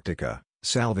Antarctica,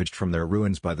 salvaged from their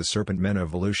ruins by the serpent men of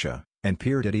Volusia, and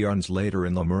peered at eons later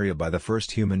in Lemuria by the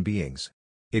first human beings.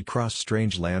 It crossed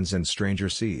strange lands and stranger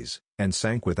seas, and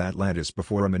sank with Atlantis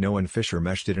before a Minoan fisher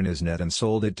meshed it in his net and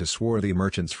sold it to swarthy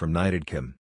merchants from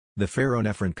Nididkim. The pharaoh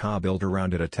Neferenka built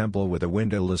around it a temple with a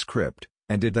windowless crypt,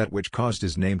 and did that which caused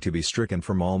his name to be stricken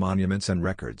from all monuments and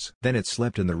records. Then it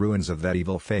slept in the ruins of that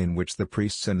evil fane which the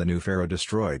priests and the new pharaoh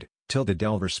destroyed, till the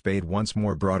Delver Spade once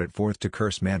more brought it forth to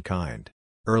curse mankind.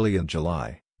 Early in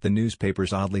July, the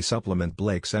newspapers oddly supplement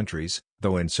Blake's entries,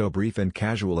 though in so brief and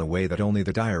casual a way that only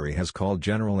the diary has called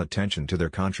general attention to their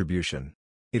contribution.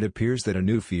 It appears that a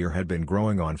new fear had been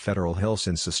growing on Federal Hill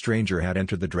since a stranger had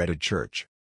entered the dreaded church.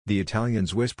 The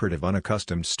Italians whispered of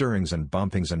unaccustomed stirrings and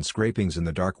bumpings and scrapings in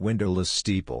the dark windowless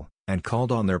steeple, and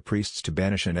called on their priests to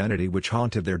banish an entity which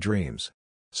haunted their dreams.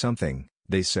 Something,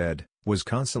 they said, was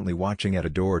constantly watching at a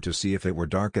door to see if it were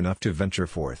dark enough to venture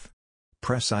forth.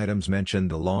 Press items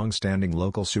mentioned the long-standing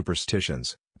local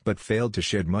superstitions, but failed to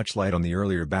shed much light on the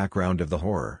earlier background of the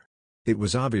horror. It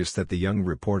was obvious that the young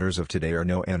reporters of today are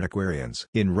no antiquarians.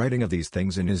 In writing of these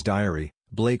things in his diary,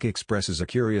 Blake expresses a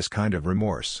curious kind of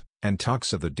remorse, and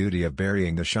talks of the duty of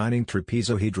burying the shining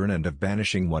trapezohedron and of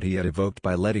banishing what he had evoked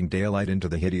by letting daylight into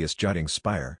the hideous jutting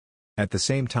spire. At the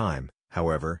same time,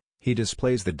 however, he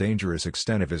displays the dangerous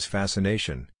extent of his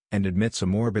fascination, and admits a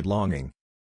morbid longing,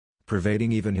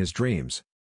 pervading even his dreams,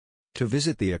 to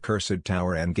visit the accursed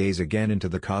tower and gaze again into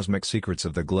the cosmic secrets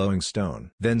of the glowing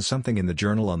stone. Then something in the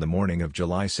journal on the morning of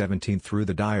July 17 threw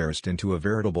the diarist into a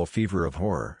veritable fever of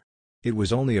horror. It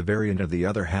was only a variant of the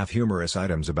other half-humorous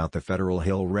items about the Federal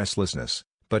Hill restlessness,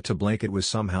 but to Blake it was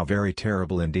somehow very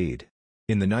terrible indeed.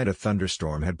 In the night a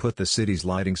thunderstorm had put the city's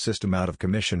lighting system out of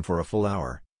commission for a full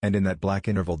hour, and in that black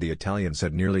interval the Italians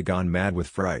had nearly gone mad with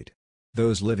fright.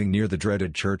 Those living near the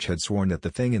dreaded church had sworn that the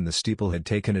thing in the steeple had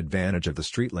taken advantage of the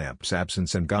street lamp's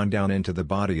absence and gone down into the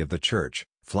body of the church,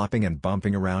 flopping and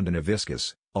bumping around in a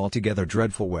viscous, altogether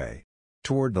dreadful way.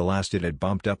 Toward the last it had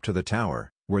bumped up to the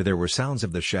tower, where there were sounds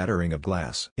of the shattering of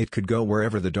glass. It could go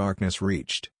wherever the darkness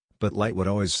reached, but light would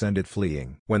always send it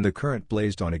fleeing. When the current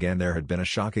blazed on again there had been a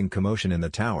shocking commotion in the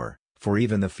tower, for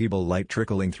even the feeble light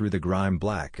trickling through the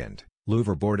grime-blackened,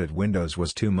 louver-boarded windows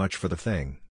was too much for the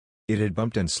thing. It had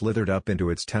bumped and slithered up into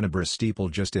its tenebrous steeple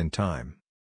just in time.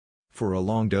 For a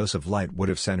long dose of light would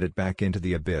have sent it back into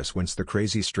the abyss whence the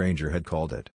crazy stranger had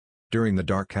called it. During the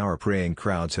dark hour praying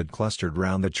crowds had clustered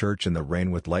round the church in the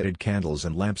rain with lighted candles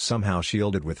and lamps somehow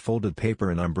shielded with folded paper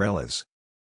and umbrellas.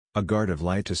 A guard of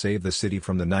light to save the city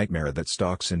from the nightmare that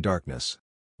stalks in darkness.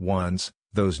 Once,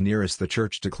 those nearest the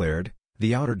church declared,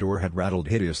 the outer door had rattled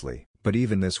hideously, but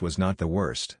even this was not the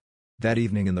worst. That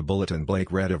evening in the bulletin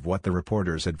Blake read of what the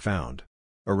reporters had found.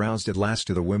 Aroused at last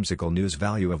to the whimsical news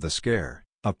value of the scare,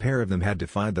 a pair of them had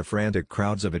defied the frantic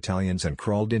crowds of Italians and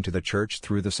crawled into the church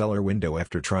through the cellar window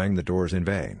after trying the doors in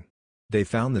vain. They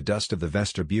found the dust of the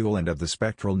vestibule and of the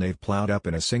spectral nave plowed up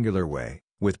in a singular way,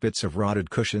 with bits of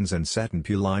rotted cushions and satin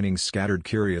pew linings scattered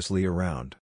curiously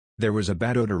around. There was a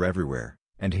bad odor everywhere,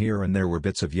 and here and there were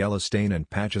bits of yellow stain and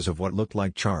patches of what looked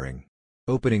like charring.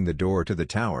 Opening the door to the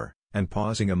tower, and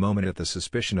pausing a moment at the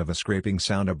suspicion of a scraping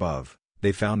sound above,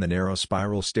 they found the narrow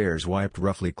spiral stairs wiped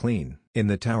roughly clean. In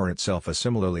the tower itself a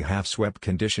similarly half-swept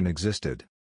condition existed.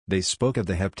 They spoke of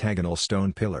the heptagonal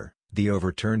stone pillar, the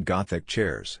overturned Gothic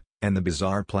chairs, and the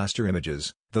bizarre plaster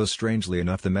images, though strangely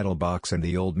enough the metal box and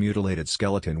the old mutilated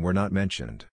skeleton were not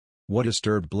mentioned. What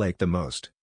disturbed Blake the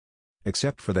most,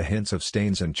 except for the hints of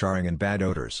stains and charring and bad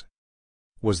odors,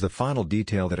 was the final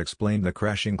detail that explained the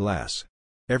crashing glass.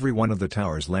 Every one of the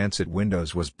tower's lancet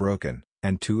windows was broken,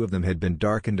 and two of them had been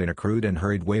darkened in a crude and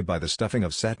hurried way by the stuffing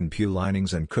of satin pew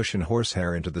linings and cushion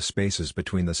horsehair into the spaces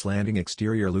between the slanting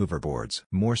exterior louver boards.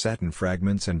 More satin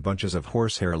fragments and bunches of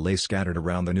horsehair lay scattered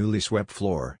around the newly swept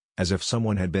floor, as if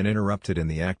someone had been interrupted in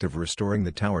the act of restoring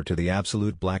the tower to the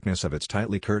absolute blackness of its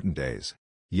tightly curtained days.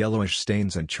 Yellowish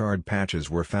stains and charred patches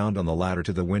were found on the ladder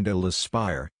to the windowless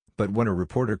spire, but when a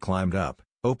reporter climbed up,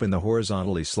 opened the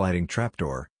horizontally sliding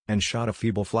trapdoor, and shot a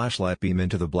feeble flashlight beam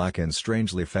into the black and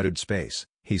strangely fetid space,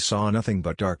 he saw nothing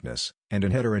but darkness, and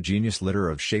an heterogeneous litter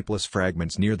of shapeless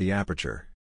fragments near the aperture.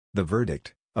 The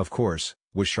verdict, of course,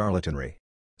 was charlatanry.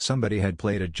 Somebody had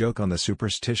played a joke on the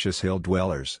superstitious hill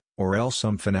dwellers, or else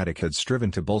some fanatic had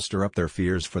striven to bolster up their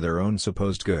fears for their own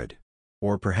supposed good.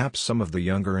 Or perhaps some of the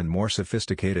younger and more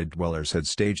sophisticated dwellers had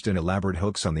staged an elaborate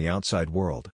hoax on the outside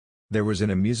world. There was an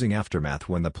amusing aftermath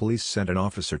when the police sent an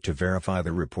officer to verify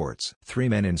the reports. 3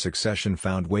 men in succession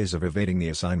found ways of evading the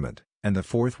assignment, and the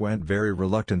fourth went very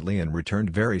reluctantly and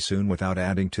returned very soon without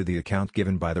adding to the account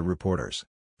given by the reporters.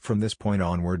 From this point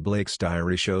onward, Blake's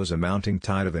diary shows a mounting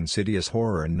tide of insidious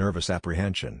horror and nervous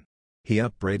apprehension. He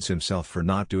upbraids himself for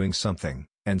not doing something,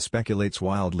 and speculates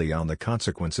wildly on the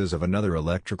consequences of another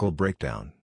electrical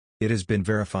breakdown. It has been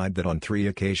verified that on 3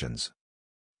 occasions,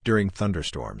 during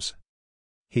thunderstorms,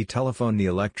 he telephoned the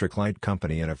electric light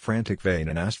company in a frantic vein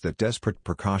and asked that desperate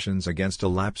precautions against a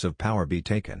lapse of power be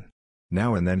taken.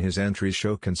 Now and then his entries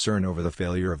show concern over the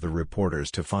failure of the reporters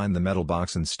to find the metal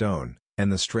box and stone,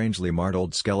 and the strangely marred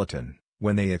old skeleton,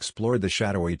 when they explored the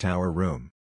shadowy tower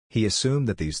room. He assumed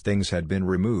that these things had been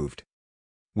removed.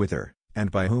 Whither,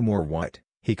 and by whom or what,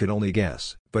 he could only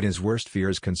guess, but his worst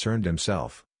fears concerned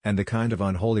himself, and the kind of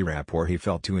unholy rapport he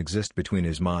felt to exist between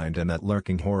his mind and that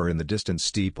lurking horror in the distant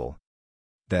steeple.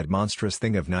 That monstrous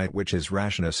thing of night which his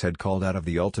rashness had called out of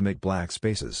the ultimate black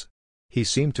spaces. He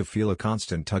seemed to feel a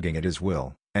constant tugging at his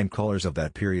will, and callers of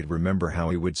that period remember how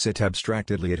he would sit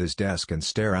abstractedly at his desk and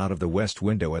stare out of the west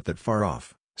window at that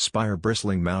far-off,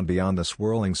 spire-bristling mound beyond the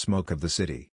swirling smoke of the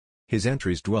city. His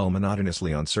entries dwell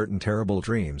monotonously on certain terrible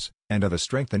dreams, and of a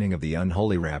strengthening of the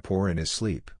unholy rapport in his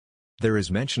sleep. There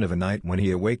is mention of a night when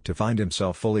he awaked to find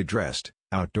himself fully dressed,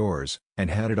 outdoors, and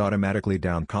headed automatically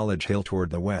down College Hill toward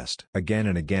the west. Again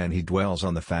and again he dwells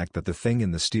on the fact that the thing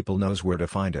in the steeple knows where to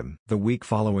find him. The week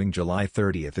following July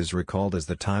 30th is recalled as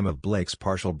the time of Blake's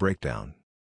partial breakdown.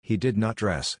 He did not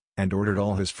dress, and ordered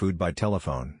all his food by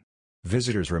telephone.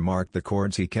 Visitors remarked the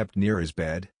cords he kept near his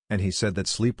bed, and he said that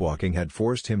sleepwalking had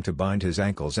forced him to bind his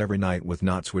ankles every night with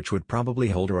knots which would probably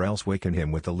hold or else waken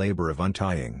him with the labor of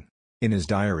untying. In his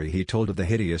diary he told of the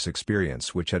hideous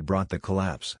experience which had brought the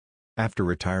collapse. After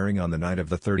retiring on the night of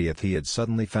the 30th he had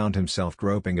suddenly found himself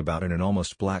groping about in an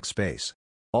almost black space.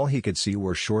 All he could see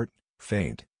were short,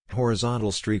 faint,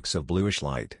 horizontal streaks of bluish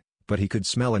light, but he could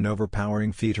smell an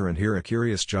overpowering fetor and hear a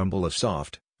curious jumble of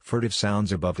soft, furtive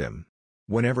sounds above him.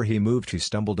 Whenever he moved he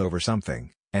stumbled over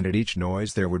something, and at each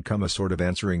noise there would come a sort of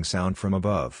answering sound from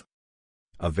above.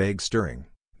 A vague stirring,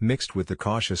 mixed with the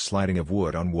cautious sliding of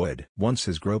wood on wood. Once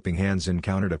his groping hands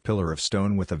encountered a pillar of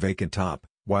stone with a vacant top,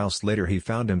 whilst later he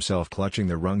found himself clutching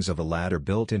the rungs of a ladder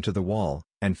built into the wall,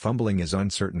 and fumbling his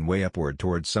uncertain way upward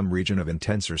towards some region of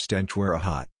intenser stench where a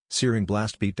hot, searing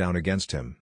blast beat down against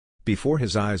him. Before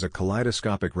his eyes a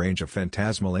kaleidoscopic range of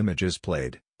phantasmal images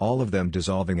played, all of them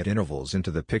dissolving at intervals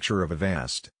into the picture of a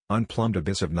vast, unplumbed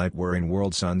abyss of night wherein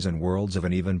world suns and worlds of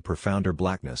an even profounder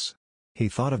blackness. He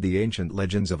thought of the ancient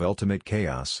legends of ultimate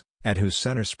chaos, at whose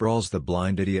center sprawls the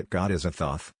blind idiot god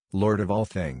Azathoth, lord of all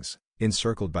things,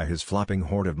 encircled by his flopping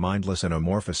horde of mindless and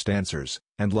amorphous dancers,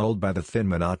 and lulled by the thin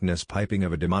monotonous piping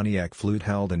of a demoniac flute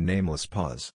held in nameless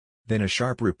pause. Then a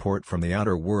sharp report from the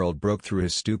outer world broke through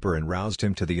his stupor and roused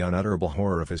him to the unutterable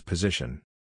horror of his position.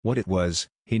 What it was,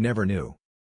 he never knew.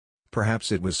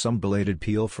 Perhaps it was some belated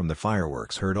peal from the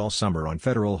fireworks heard all summer on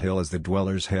Federal Hill as the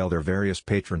dwellers hail their various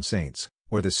patron saints,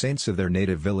 or the saints of their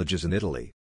native villages in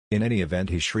Italy. In any event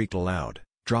he shrieked aloud,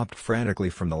 dropped frantically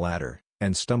from the ladder,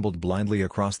 and stumbled blindly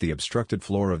across the obstructed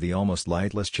floor of the almost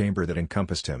lightless chamber that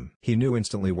encompassed him. He knew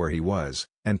instantly where he was,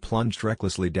 and plunged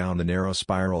recklessly down the narrow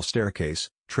spiral staircase,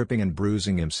 tripping and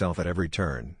bruising himself at every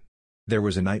turn. There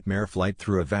was a nightmare flight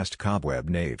through a vast cobweb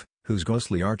nave, whose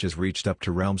ghostly arches reached up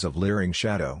to realms of leering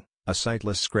shadow, a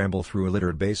sightless scramble through a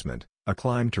littered basement, a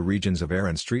climb to regions of air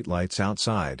and streetlights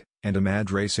outside, and a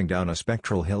mad racing down a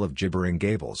spectral hill of gibbering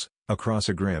gables, across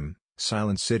a grim,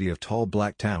 silent city of tall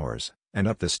black towers, and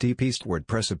up the steep eastward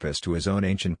precipice to his own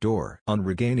ancient door. On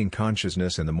regaining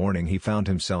consciousness in the morning he found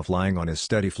himself lying on his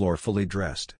study floor fully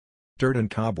dressed. Dirt and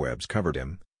cobwebs covered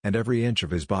him, and every inch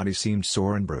of his body seemed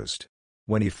sore and bruised.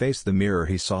 When he faced the mirror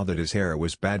he saw that his hair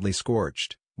was badly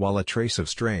scorched, while a trace of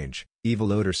strange,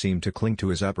 evil odor seemed to cling to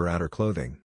his outer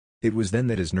clothing. It was then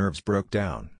that his nerves broke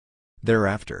down.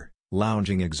 Thereafter,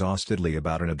 lounging exhaustedly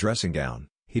about in a dressing gown,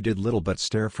 he did little but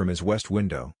stare from his west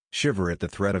window, shiver at the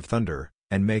threat of thunder,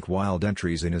 and make wild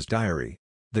entries in his diary.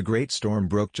 The great storm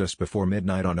broke just before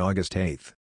midnight on August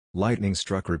 8. Lightning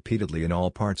struck repeatedly in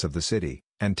all parts of the city,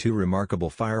 and 2 remarkable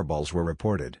fireballs were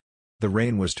reported. The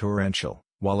rain was torrential,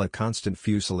 while a constant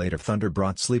fusillade of thunder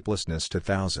brought sleeplessness to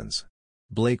thousands.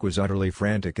 Blake was utterly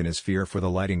frantic in his fear for the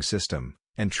lighting system,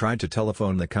 and tried to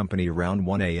telephone the company around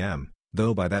 1 a.m.,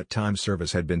 though by that time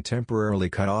service had been temporarily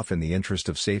cut off in the interest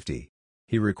of safety.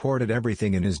 He recorded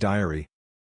everything in his diary.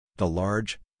 The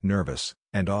large, nervous,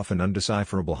 and often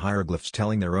undecipherable hieroglyphs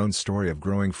telling their own story of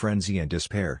growing frenzy and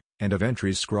despair, and of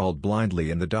entries scrawled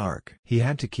blindly in the dark. He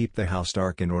had to keep the house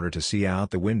dark in order to see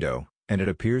out the window, and it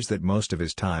appears that most of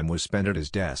his time was spent at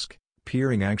his desk,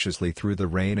 peering anxiously through the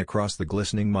rain across the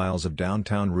glistening miles of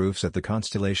downtown roofs at the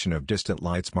constellation of distant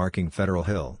lights marking Federal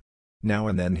Hill. Now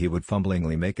and then he would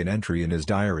fumblingly make an entry in his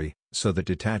diary, so that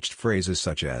detached phrases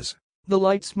such as, "The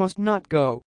lights must not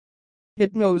go.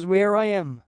 It knows where I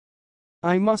am.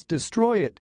 I must destroy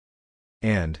it.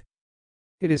 And,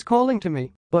 It is calling to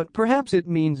me, but perhaps it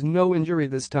means no injury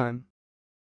this time,"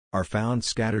 are found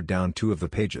scattered down two of the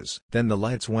pages. Then the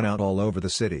lights went out all over the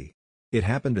city. It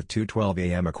happened at 2:12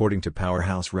 a.m. according to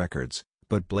Powerhouse records,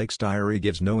 but Blake's diary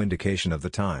gives no indication of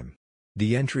the time.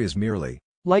 The entry is merely,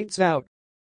 "Lights out.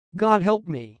 God help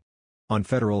me." On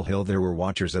Federal Hill there were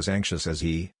watchers as anxious as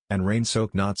he, and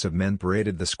rain-soaked knots of men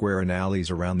paraded the square and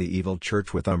alleys around the evil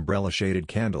church with umbrella-shaded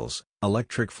candles,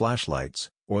 electric flashlights,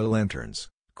 oil lanterns,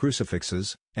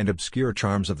 crucifixes, and obscure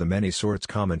charms of the many sorts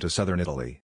common to southern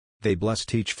Italy. They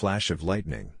blessed each flash of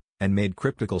lightning, and made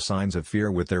cryptical signs of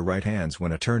fear with their right hands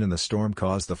when a turn in the storm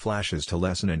caused the flashes to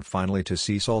lessen and finally to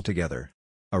cease altogether.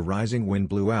 A rising wind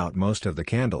blew out most of the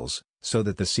candles, so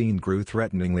that the scene grew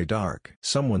threateningly dark.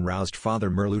 Someone roused Father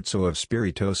Merluzzo of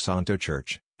Spirito Santo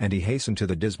Church, and he hastened to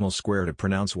the dismal square to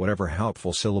pronounce whatever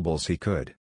helpful syllables he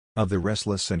could. Of the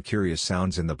restless and curious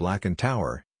sounds in the blackened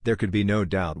tower, there could be no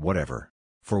doubt whatever.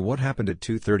 For what happened at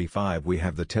 2:35 we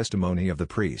have the testimony of the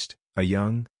priest, a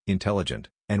young, intelligent,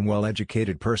 and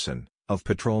well-educated person, of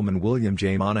Patrolman William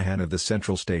J. Monahan of the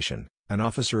Central Station, an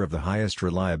officer of the highest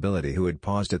reliability who had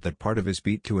paused at that part of his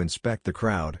beat to inspect the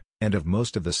crowd, and of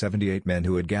most of the 78 men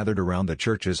who had gathered around the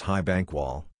church's high bank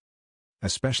wall.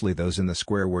 Especially those in the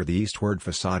square where the eastward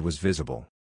facade was visible.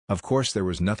 Of course there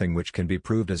was nothing which can be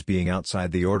proved as being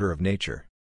outside the order of nature.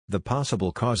 The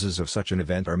possible causes of such an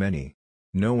event are many.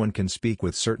 No one can speak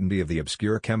with certainty of the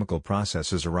obscure chemical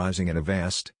processes arising in a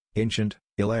vast, ancient,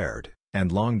 ill-aired,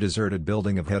 and long-deserted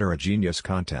building of heterogeneous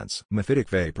contents. Mephitic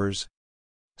vapors,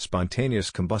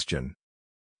 spontaneous combustion,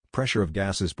 pressure of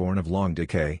gases born of long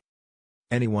decay.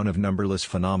 Any one of numberless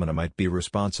phenomena might be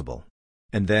responsible.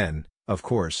 And then, of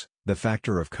course, the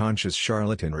factor of conscious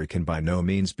charlatanry can by no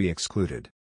means be excluded.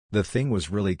 The thing was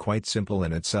really quite simple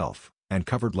in itself, and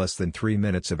covered less than 3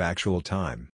 minutes of actual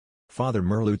time. Father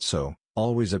Merluzzo,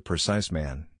 always a precise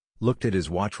man, looked at his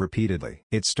watch repeatedly.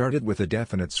 It started with a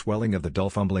definite swelling of the dull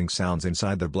fumbling sounds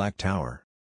inside the black tower.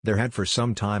 There had for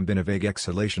some time been a vague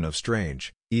exhalation of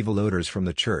strange, evil odors from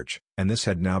the church, and this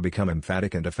had now become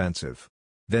emphatic and offensive.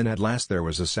 Then at last there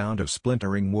was a sound of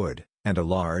splintering wood, and a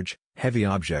large, heavy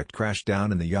object crashed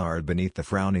down in the yard beneath the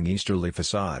frowning easterly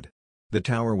facade. The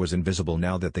tower was invisible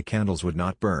now that the candles would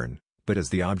not burn, but as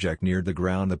the object neared the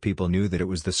ground the people knew that it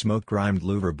was the smoke-grimed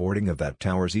louver boarding of that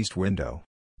tower's east window.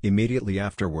 Immediately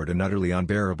afterward an utterly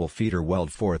unbearable fetor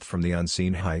welled forth from the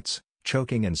unseen heights,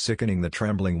 choking and sickening the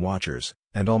trembling watchers,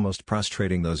 and almost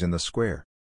prostrating those in the square.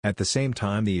 At the same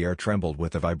time the air trembled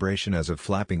with a vibration as of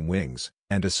flapping wings,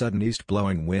 and a sudden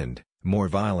east-blowing wind, more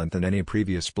violent than any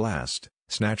previous blast,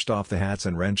 snatched off the hats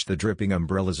and wrenched the dripping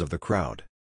umbrellas of the crowd.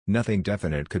 Nothing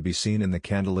definite could be seen in the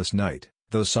candleless night,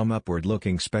 though some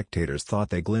upward-looking spectators thought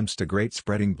they glimpsed a great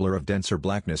spreading blur of denser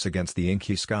blackness against the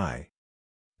inky sky.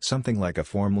 Something like a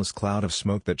formless cloud of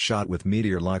smoke that shot with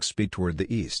meteor-like speed toward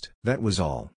the east. That was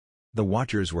all. The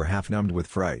watchers were half-numbed with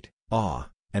fright, awe,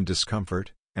 and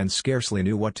discomfort, and scarcely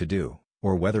knew what to do,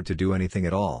 or whether to do anything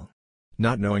at all.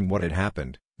 Not knowing what had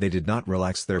happened, they did not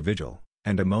relax their vigil,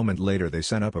 and a moment later they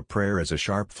sent up a prayer as a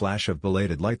sharp flash of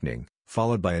belated lightning,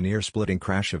 followed by an ear-splitting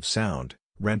crash of sound,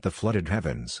 rent the flooded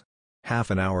heavens. Half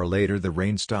an hour later the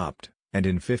rain stopped, and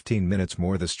in 15 minutes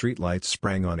more the streetlights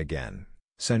sprang on again,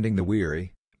 sending the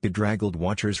weary, bedraggled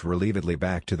watchers relievedly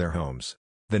back to their homes.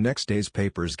 The next day's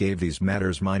papers gave these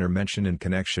matters minor mention in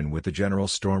connection with the general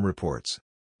storm reports.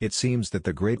 It seems that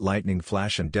the great lightning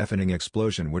flash and deafening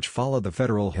explosion which followed the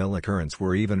Federal Hill occurrence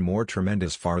were even more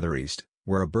tremendous farther east,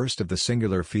 where a burst of the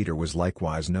singular fetor was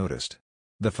likewise noticed.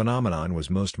 The phenomenon was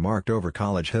most marked over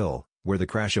College Hill, where the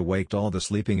crash awaked all the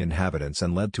sleeping inhabitants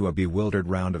and led to a bewildered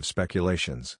round of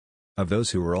speculations. Of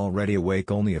those who were already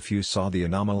awake only a few saw the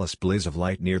anomalous blaze of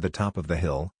light near the top of the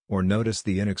hill, or noticed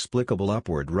the inexplicable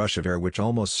upward rush of air which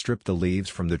almost stripped the leaves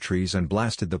from the trees and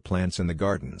blasted the plants in the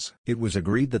gardens. It was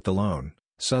agreed that the lone,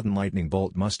 sudden lightning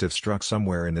bolt must have struck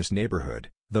somewhere in this neighborhood,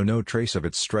 though no trace of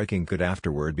its striking could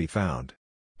afterward be found.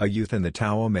 A youth in the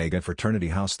Tau Omega fraternity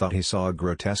house thought he saw a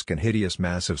grotesque and hideous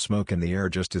mass of smoke in the air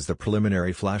just as the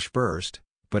preliminary flash burst,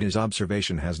 but his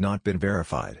observation has not been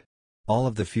verified. All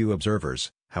of the few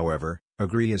observers, however,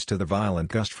 agree as to the violent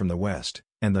gust from the west,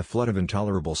 and the flood of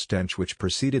intolerable stench which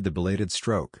preceded the belated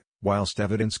stroke, whilst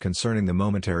evidence concerning the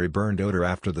momentary burned odor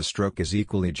after the stroke is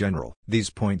equally general. These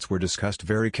points were discussed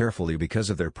very carefully because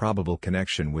of their probable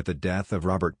connection with the death of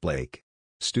Robert Blake.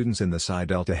 Students in the Psi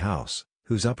Delta house,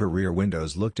 whose upper rear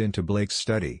windows looked into Blake's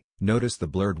study, noticed the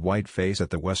blurred white face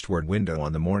at the westward window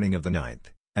on the morning of the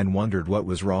 9th, and wondered what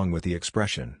was wrong with the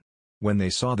expression. When they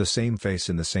saw the same face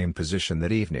in the same position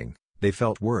that evening, they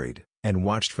felt worried, and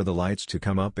watched for the lights to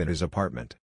come up in his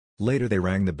apartment. Later they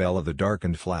rang the bell of the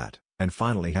darkened flat, and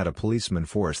finally had a policeman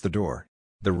force the door.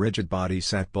 The rigid body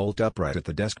sat bolt upright at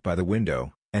the desk by the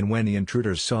window, and when the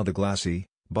intruders saw the glassy,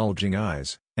 bulging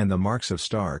eyes, and the marks of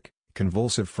stark,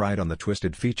 convulsive fright on the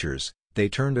twisted features, they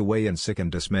turned away in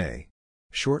sickened dismay.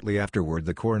 Shortly afterward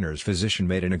the coroner's physician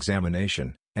made an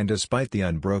examination, and despite the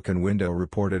unbroken window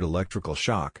reported electrical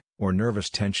shock, or nervous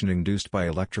tension induced by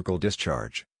electrical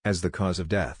discharge, as the cause of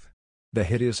death. The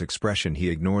hideous expression he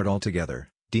ignored altogether,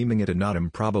 deeming it a not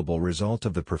improbable result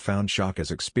of the profound shock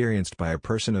as experienced by a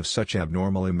person of such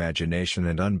abnormal imagination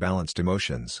and unbalanced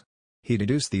emotions. He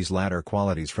deduced these latter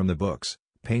qualities from the books,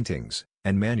 paintings,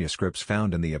 and manuscripts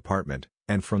found in the apartment,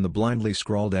 and from the blindly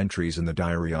scrawled entries in the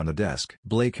diary on the desk.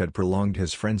 Blake had prolonged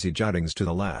his frenzied jottings to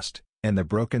the last, and the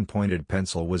broken pointed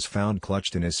pencil was found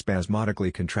clutched in his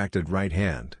spasmodically contracted right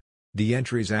hand. The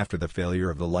entries after the failure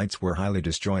of the lights were highly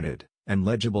disjointed, and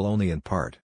legible only in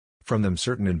part. From them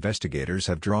certain investigators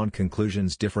have drawn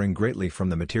conclusions differing greatly from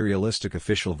the materialistic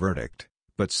official verdict,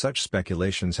 but such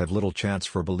speculations have little chance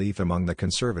for belief among the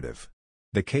conservative.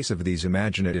 The case of these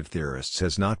imaginative theorists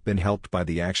has not been helped by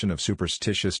the action of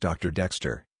superstitious Dr.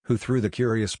 Dexter, who threw the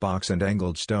curious box and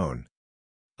angled stone.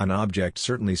 An object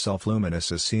certainly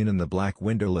self-luminous is seen in the black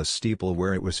windowless steeple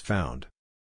where it was found.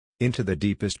 Into the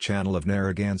deepest channel of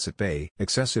Narragansett Bay,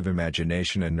 excessive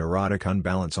imagination and neurotic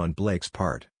unbalance on Blake's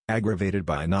part, aggravated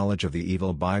by a knowledge of the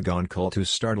evil bygone cult whose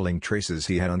startling traces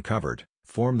he had uncovered,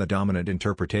 form the dominant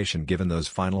interpretation given those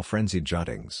final frenzied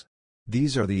jottings.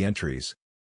 These are the entries,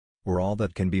 or all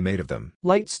that can be made of them.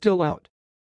 Lights still out.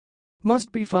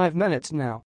 Must be 5 minutes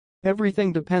now.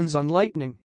 Everything depends on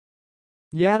lightning.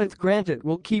 Yadith grant it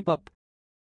will keep up.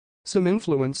 Some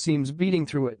influence seems beating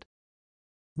through it.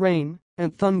 Rain,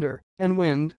 and thunder, and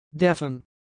wind, deafen.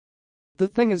 The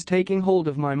thing is taking hold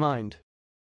of my mind.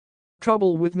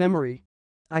 Trouble with memory.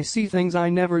 I see things I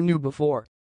never knew before.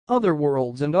 Other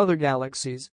worlds and other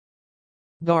galaxies.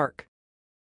 Dark.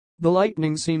 The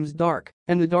lightning seems dark,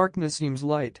 and the darkness seems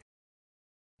light.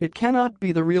 It cannot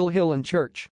be the real hill and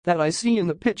church that I see in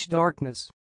the pitch darkness.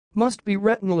 Must be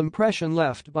retinal impression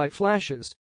left by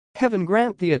flashes. Heaven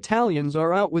grant the Italians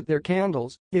are out with their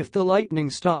candles if the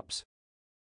lightning stops.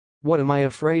 What am I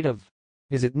afraid of?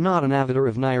 Is it not an avatar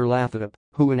of Nyarlathotep,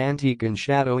 who in antique and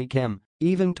shadowy Kem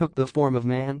even took the form of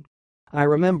man? I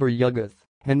remember Yuggoth,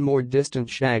 and more distant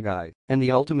Shagai, and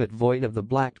the ultimate void of the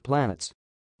black planets.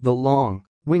 The long,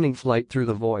 winging flight through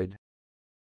the void.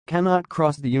 Cannot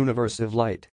cross the universe of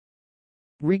light.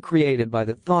 Recreated by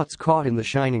the thoughts caught in the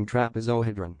shining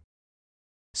trapezohedron.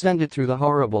 Send it through the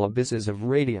horrible abysses of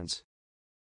radiance.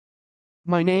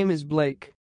 My name is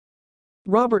Blake.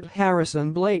 Robert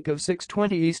Harrison Blake of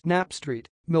 620 East Knapp Street,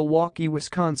 Milwaukee,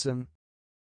 Wisconsin.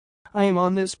 I am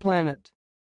on this planet.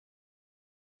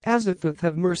 Azathoth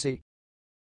have mercy.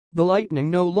 The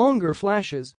lightning no longer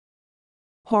flashes.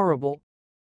 Horrible.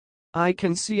 I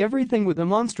can see everything with a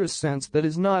monstrous sense that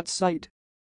is not sight.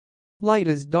 Light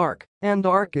is dark, and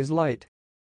dark is light.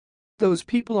 Those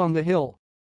people on the hill.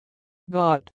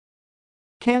 God.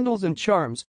 Candles and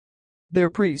charms.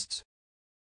 They're priests.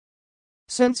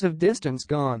 Sense of distance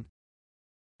gone.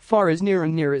 Far is near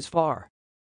and near is far.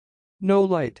 No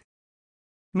light.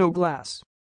 No glass.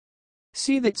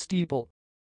 See that steeple.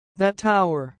 That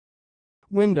tower.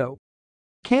 Window.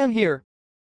 Can hear.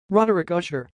 Roderick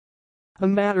Usher. A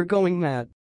matter going mad.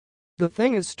 The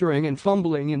thing is stirring and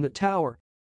fumbling in the tower.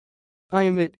 I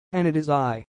am it, and it is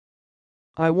I.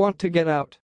 I want to get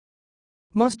out.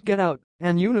 Must get out,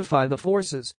 and unify the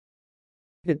forces.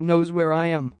 It knows where I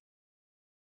am.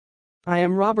 I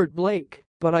am Robert Blake,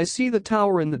 but I see the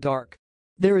tower in the dark.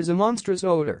 There is a monstrous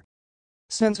odor.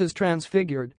 Senses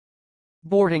transfigured.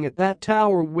 Boarding at that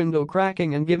tower window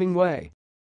cracking and giving way.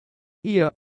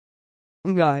 Ia.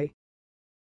 Ngai.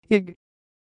 Ig.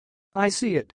 I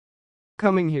see it.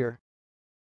 Coming here.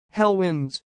 Hell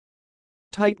winds.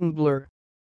 Titan blur.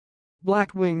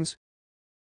 Black wings.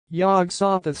 Yog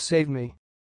Sothoth save me.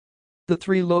 The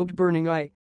three-lobed burning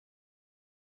eye.